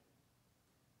me.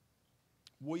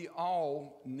 We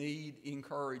all need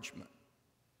encouragement.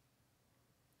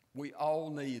 We all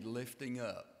need lifting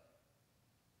up.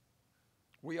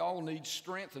 We all need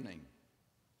strengthening.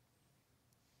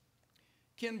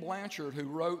 Ken Blanchard, who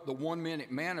wrote The 1 Minute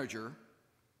Manager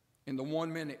and The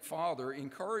 1 Minute Father,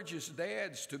 encourages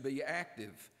dads to be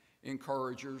active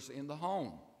encouragers in the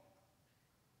home.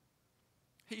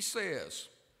 He says,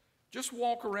 just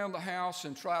walk around the house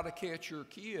and try to catch your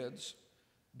kids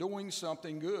doing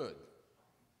something good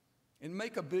and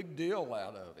make a big deal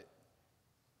out of it.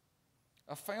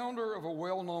 A founder of a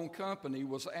well-known company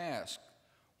was asked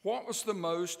what was the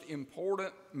most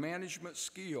important management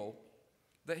skill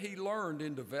that he learned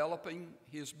in developing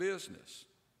his business.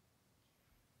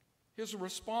 His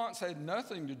response had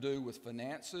nothing to do with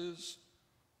finances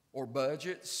or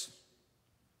budgets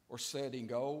or setting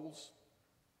goals.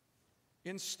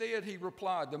 Instead, he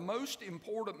replied, the most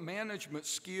important management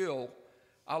skill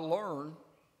I learned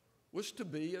was to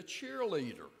be a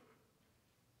cheerleader.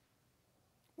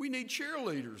 We need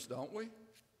cheerleaders, don't we?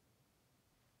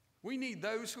 We need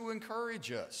those who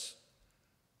encourage us,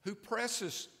 who press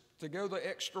us to go the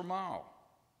extra mile.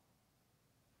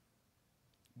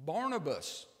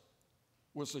 Barnabas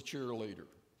was a cheerleader.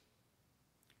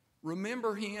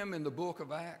 Remember him in the book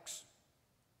of Acts?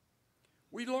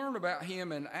 We learn about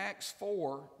him in Acts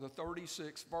 4, the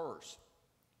 36th verse.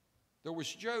 There was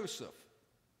Joseph,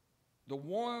 the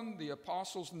one the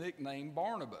apostles nicknamed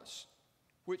Barnabas,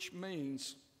 which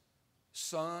means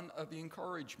son of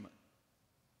encouragement.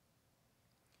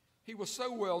 He was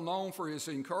so well known for his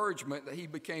encouragement that he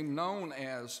became known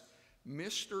as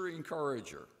Mr.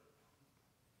 Encourager.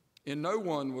 And no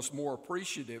one was more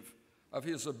appreciative of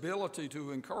his ability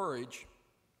to encourage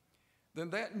than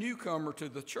that newcomer to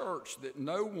the church that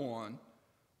no one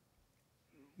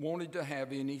wanted to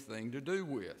have anything to do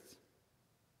with.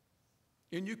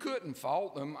 And you couldn't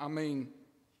fault them. I mean,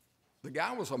 the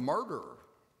guy was a murderer.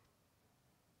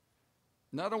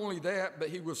 Not only that, but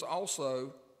he was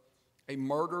also a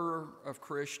murderer of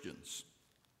Christians.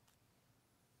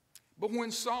 But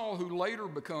when Saul, who later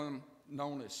became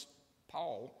known as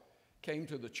Paul, came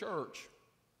to the church,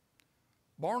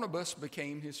 Barnabas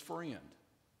became his friend.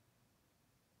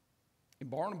 And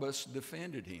Barnabas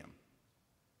defended him.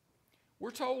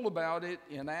 We're told about it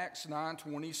in Acts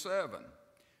 9:27.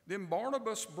 Then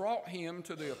Barnabas brought him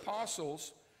to the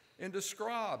apostles and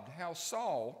described how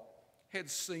Saul had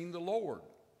seen the Lord,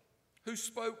 who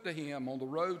spoke to him on the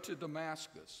road to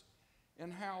Damascus,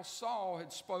 and how Saul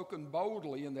had spoken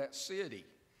boldly in that city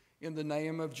in the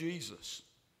name of Jesus.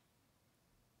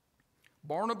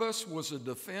 Barnabas was a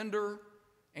defender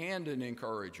and an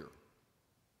encourager.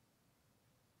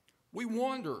 We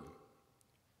wonder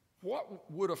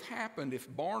what would have happened if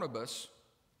Barnabas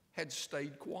had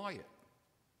stayed quiet.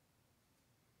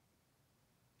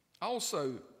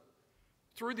 Also,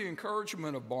 through the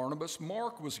encouragement of Barnabas,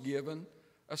 Mark was given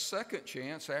a second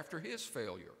chance after his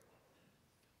failure.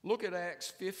 Look at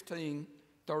Acts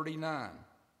 15:39.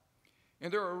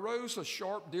 And there arose a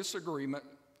sharp disagreement,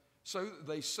 so that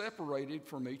they separated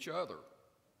from each other.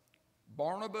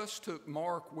 Barnabas took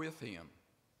Mark with him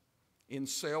and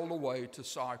sailed away to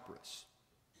Cyprus.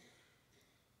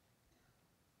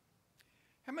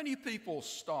 How many people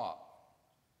stop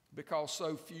because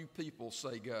so few people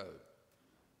say go?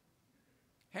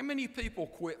 How many people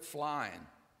quit flying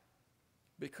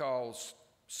because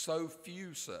so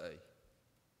few say,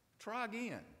 try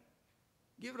again,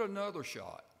 give it another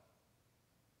shot?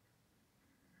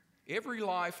 Every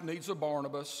life needs a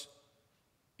Barnabas,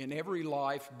 and every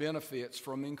life benefits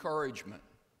from encouragement.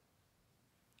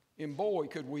 And boy,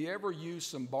 could we ever use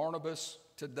some Barnabas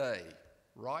today,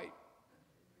 right?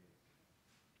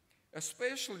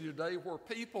 Especially today where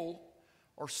people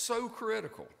are so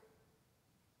critical,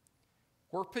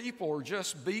 where people are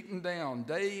just beaten down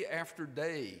day after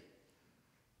day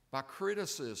by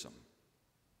criticism,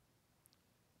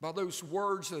 by those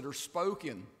words that are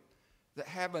spoken that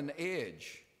have an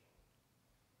edge,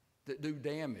 that do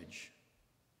damage,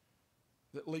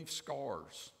 that leave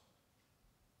scars.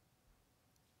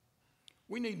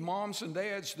 We need moms and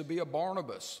dads to be a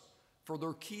Barnabas for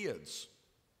their kids.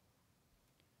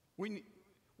 We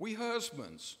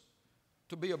husbands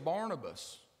to be a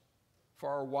Barnabas for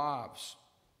our wives.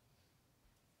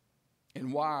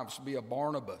 And wives be a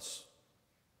Barnabas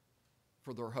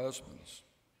for their husbands.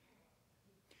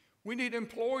 We need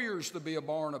employers to be a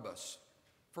Barnabas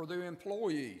for their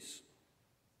employees.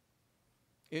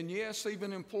 And yes,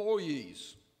 even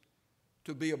employees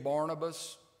to be a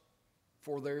Barnabas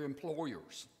for their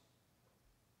employers.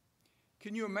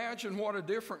 Can you imagine what a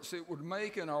difference it would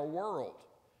make in our world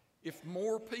if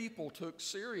more people took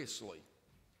seriously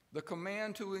the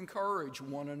command to encourage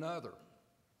one another?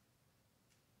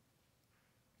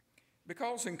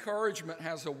 Because encouragement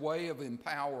has a way of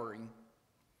empowering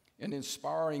and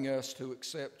inspiring us to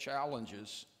accept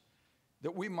challenges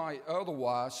that we might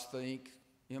otherwise think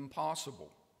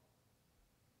impossible.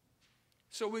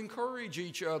 So encourage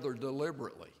each other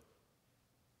deliberately.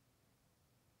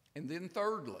 And then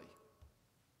thirdly,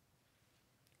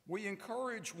 we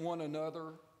encourage one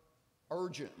another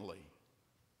urgently.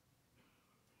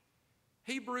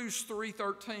 Hebrews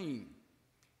 3:13,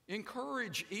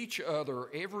 encourage each other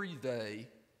every day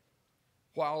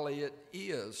while it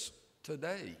is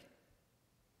today.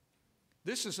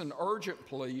 This is an urgent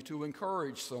plea to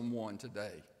encourage someone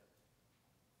today.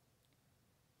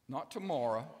 Not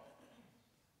tomorrow,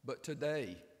 but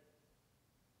today.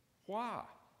 Why?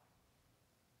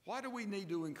 Why do we need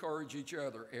to encourage each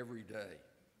other every day?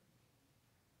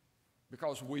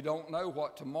 Because we don't know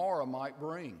what tomorrow might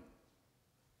bring.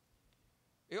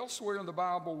 Elsewhere in the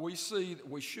Bible, we see that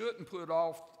we shouldn't put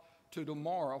off to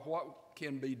tomorrow what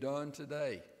can be done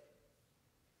today.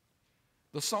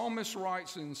 The psalmist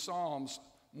writes in Psalms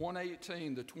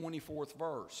 118, the 24th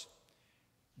verse,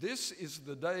 "This is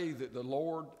the day that the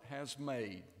Lord has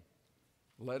made.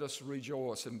 Let us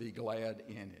rejoice and be glad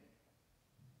in it."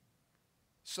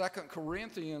 2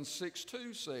 Corinthians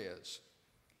 6:2 says,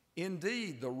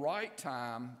 "Indeed, the right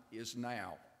time is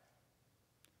now.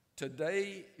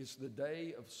 Today is the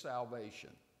day of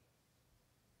salvation."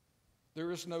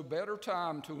 There is no better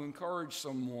time to encourage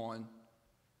someone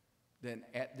than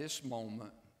at this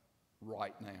moment,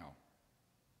 right now.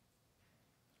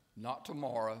 Not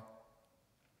tomorrow,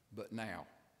 but now.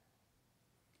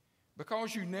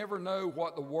 Because you never know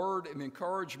what the word of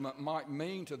encouragement might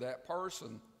mean to that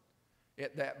person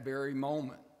at that very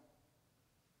moment.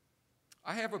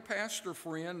 I have a pastor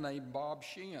friend named Bob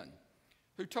Shin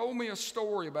who told me a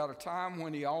story about a time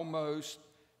when he almost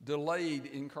delayed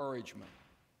encouragement.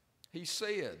 He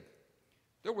said,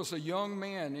 there was a young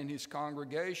man in his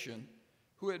congregation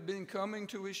who had been coming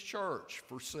to his church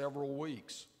for several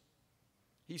weeks.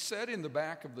 He sat in the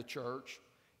back of the church,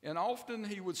 and often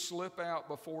he would slip out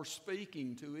before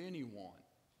speaking to anyone.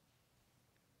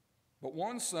 But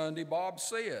one Sunday, Bob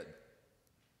said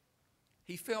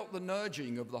he felt the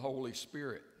nudging of the Holy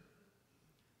Spirit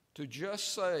to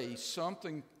just say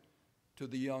something to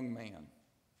the young man.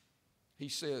 He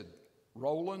said,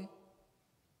 "Roland,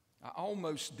 I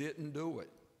almost didn't do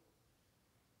it.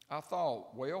 I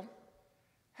thought, well,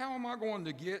 how am I going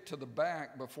to get to the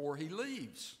back before he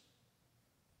leaves?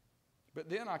 But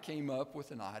then I came up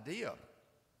with an idea.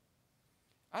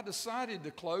 I decided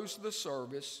to close the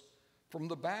service from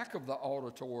the back of the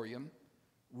auditorium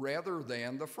rather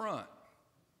than the front.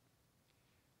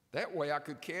 That way I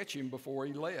could catch him before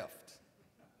he left."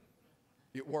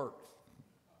 It worked.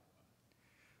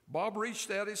 Bob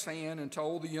reached out his hand and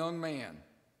told the young man,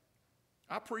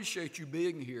 "I appreciate you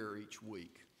being here each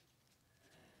week.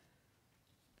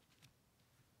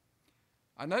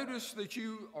 I noticed that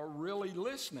you are really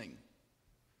listening.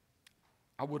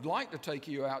 I would like to take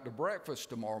you out to breakfast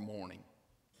tomorrow morning.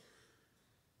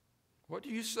 What do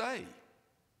you say?"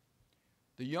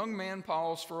 The young man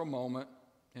paused for a moment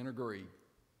and agreed.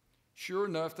 Sure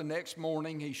enough, the next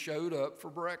morning he showed up for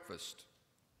breakfast.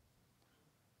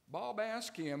 Bob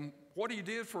asked him what he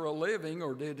did for a living,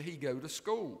 or did he go to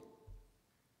school?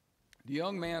 The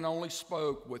young man only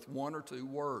spoke with one or two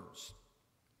words.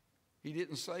 He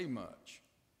didn't say much.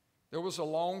 There was a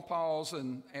long pause,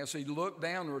 and as he looked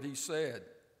downward, he said,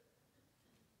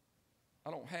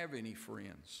 "I don't have any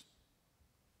friends."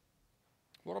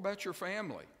 "What about your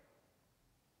family?"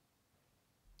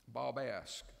 Bob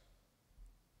asked.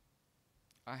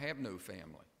 "I have no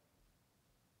family.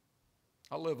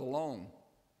 I live alone.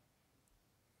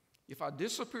 If I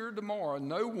disappeared tomorrow,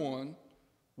 no one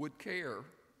would care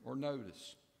or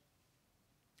notice.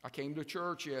 I came to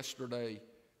church yesterday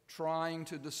trying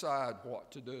to decide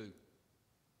what to do.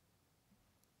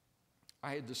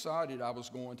 I had decided I was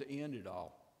going to end it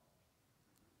all.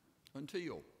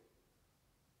 Until,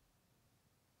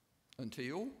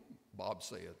 Bob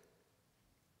said.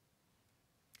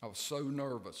 I was so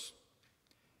nervous.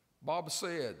 Bob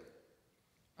said,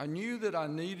 I knew that I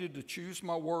needed to choose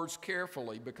my words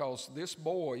carefully because this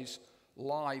boy's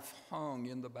life hung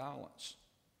in the balance.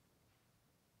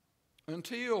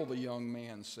 Until, the young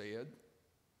man said,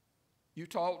 you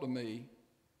talked to me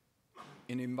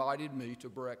and invited me to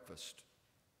breakfast.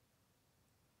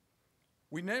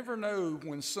 We never know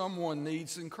when someone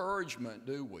needs encouragement,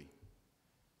 do we?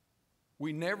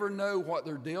 We never know what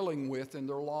they're dealing with in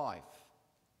their life.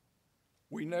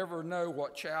 We never know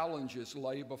what challenges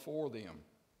lay before them.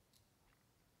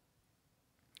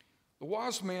 The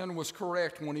wise man was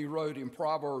correct when he wrote in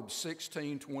Proverbs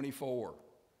 16:24,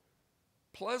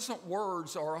 "Pleasant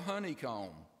words are a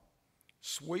honeycomb,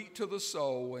 sweet to the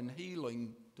soul and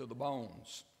healing to the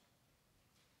bones."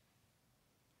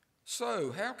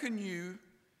 So, how can you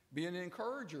be an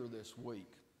encourager this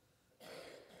week?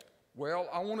 Well,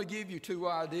 I want to give you 2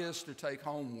 ideas to take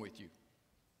home with you.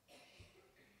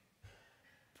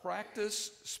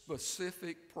 Practice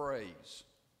specific praise.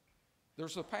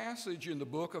 There's a passage in the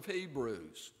book of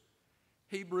Hebrews,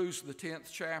 the 10th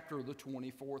chapter, the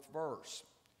 24th verse,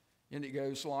 and it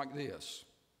goes like this: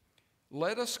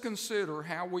 "Let us consider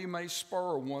how we may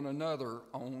spur one another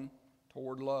on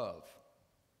toward love."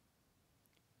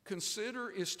 Consider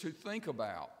is to think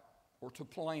about or to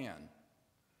plan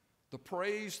the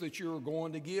praise that you're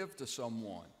going to give to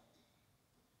someone.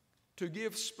 To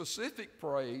give specific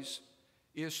praise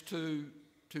is to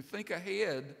think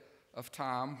ahead of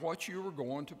time what you were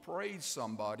going to praise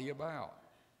somebody about.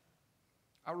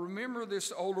 I remember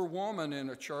this older woman in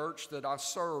a church that I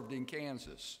served in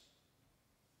Kansas.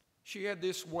 She had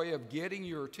this way of getting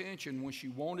your attention when she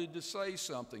wanted to say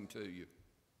something to you.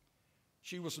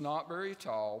 She was not very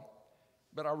tall,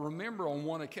 but I remember on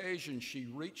one occasion she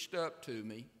reached up to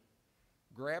me,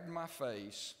 grabbed my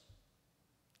face,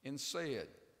 and said,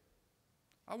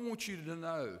 "I want you to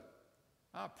know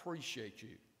I appreciate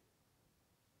you.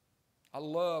 I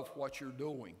love what you're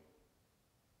doing."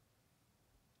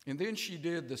 And then she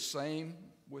did the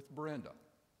same with Brenda.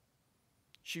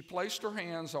 She placed her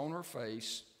hands on her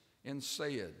face and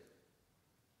said,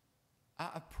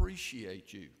 "I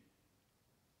appreciate you.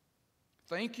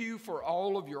 Thank you for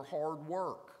all of your hard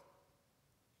work.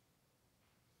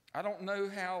 I don't know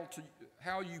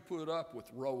how you put up with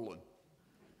Roland."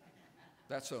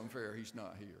 That's unfair, he's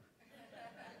not here.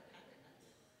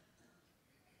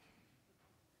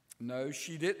 No,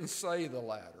 she didn't say the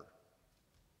latter,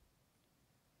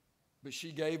 but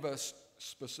she gave us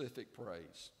specific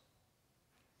praise.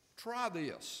 Try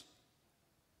this.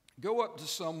 Go up to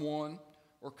someone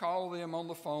or call them on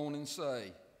the phone and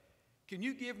say, "Can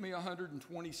you give me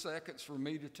 120 seconds for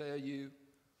me to tell you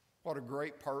what a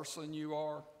great person you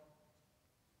are?"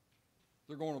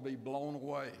 They're going to be blown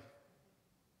away.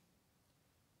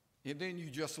 And then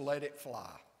you just let it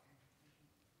fly.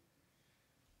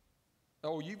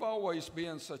 "Oh, you've always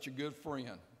been such a good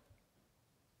friend.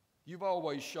 You've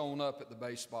always shown up at the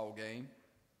baseball game.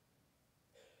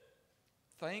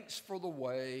 Thanks for the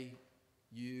way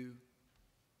you..."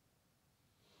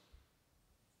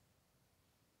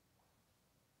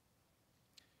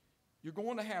 You're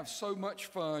going to have so much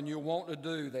fun, you'll want to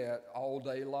do that all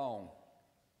day long.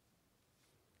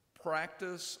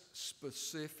 Practice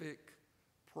specific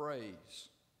praise.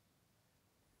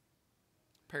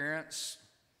 Parents,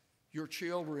 your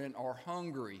children are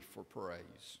hungry for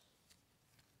praise.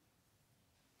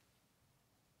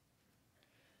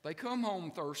 They come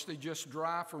home thirsty, just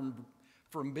dry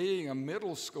from being a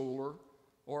middle schooler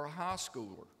or a high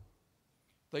schooler.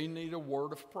 They need a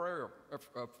word of prayer,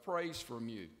 of praise from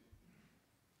you.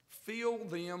 Fill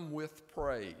them with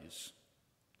praise.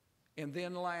 And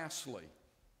then lastly,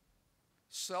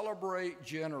 celebrate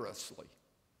generously.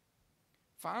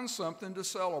 Find something to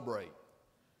celebrate.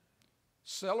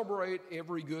 Celebrate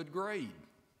every good grade.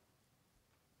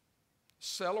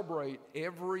 Celebrate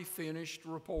every finished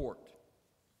report.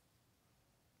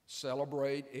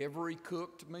 Celebrate every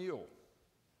cooked meal.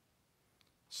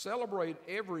 Celebrate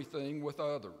everything with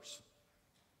others.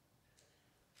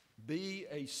 Be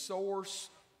a source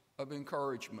of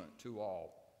encouragement to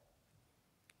all.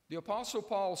 The Apostle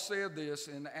Paul said this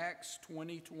in Acts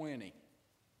 20:20.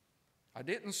 "I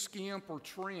didn't skimp or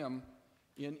trim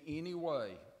in any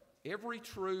way. Every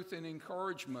truth and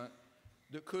encouragement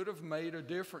that could have made a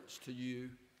difference to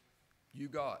you, you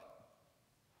got."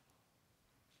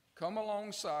 Come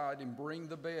alongside and bring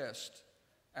the best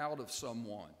out of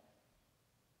someone.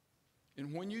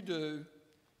 And when you do,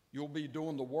 you'll be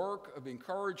doing the work of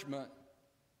encouragement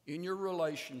in your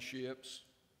relationships.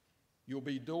 You'll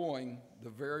be doing the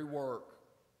very work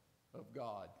of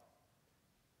God.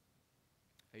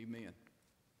 Amen.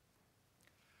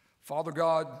 Father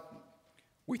God,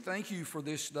 we thank you for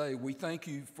this day. We thank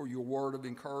you for your word of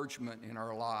encouragement in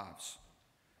our lives.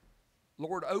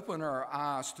 Lord, open our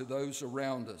eyes to those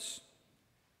around us.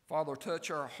 Father, touch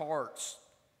our hearts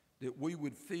that we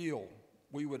would feel,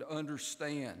 we would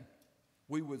understand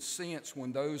we would sense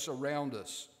when those around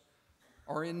us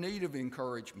are in need of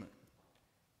encouragement.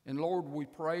 And Lord, we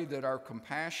pray that our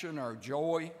compassion, our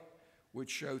joy would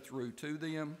show through to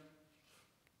them.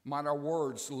 Might our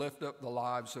words lift up the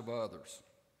lives of others.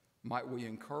 Might we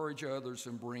encourage others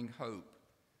and bring hope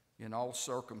in all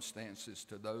circumstances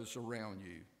to those around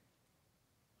you.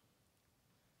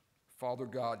 Father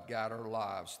God, guide our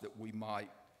lives that we might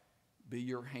be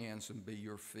your hands and be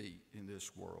your feet in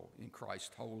this world. In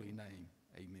Christ's holy name,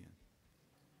 amen.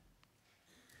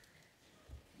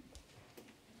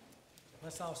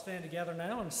 Let's all stand together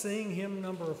now and sing hymn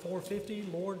number 450,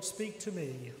 Lord, Speak to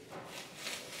Me.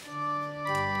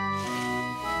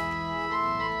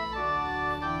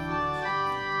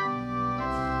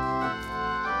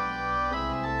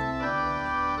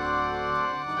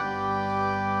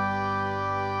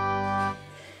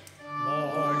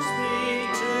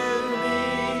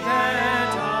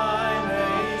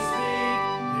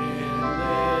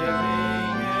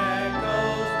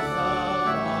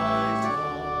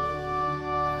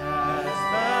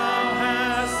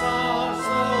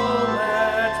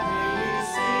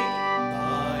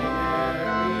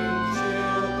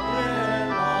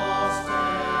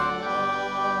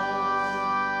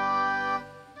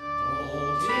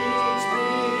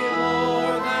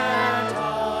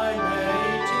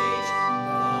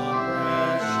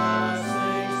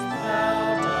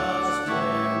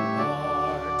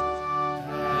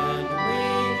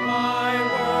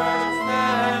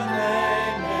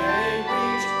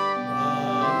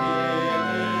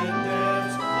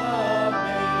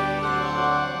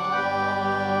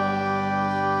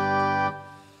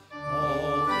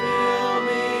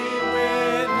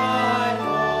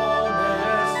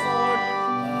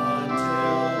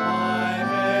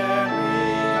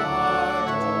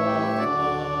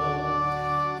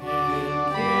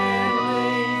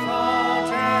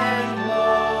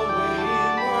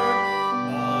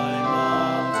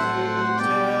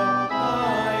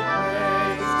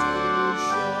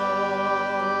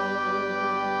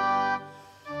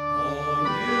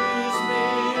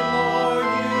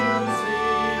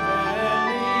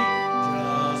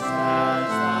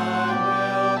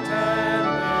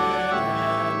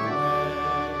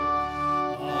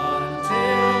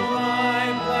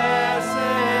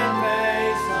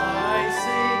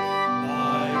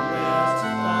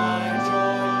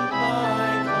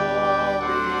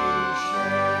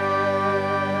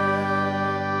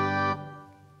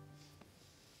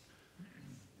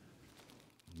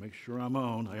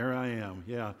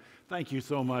 Thank you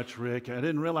so much, Rick. I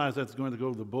didn't realize that's going to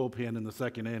go to the bullpen in the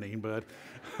second inning, but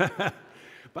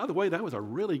by the way, that was a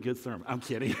really good sermon. I'm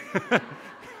kidding.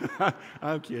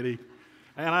 I'm kidding.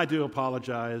 And I do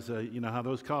apologize. You know how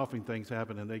those coughing things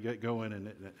happen and they get going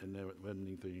and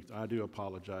anything. I do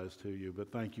apologize to you,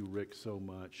 but thank you, Rick, so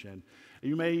much. And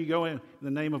you may go in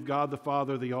the name of God the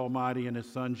Father, the Almighty, and His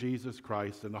Son, Jesus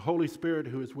Christ, and the Holy Spirit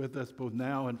who is with us both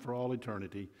now and for all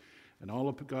eternity. And all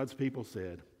of God's people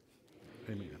said,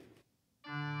 amen.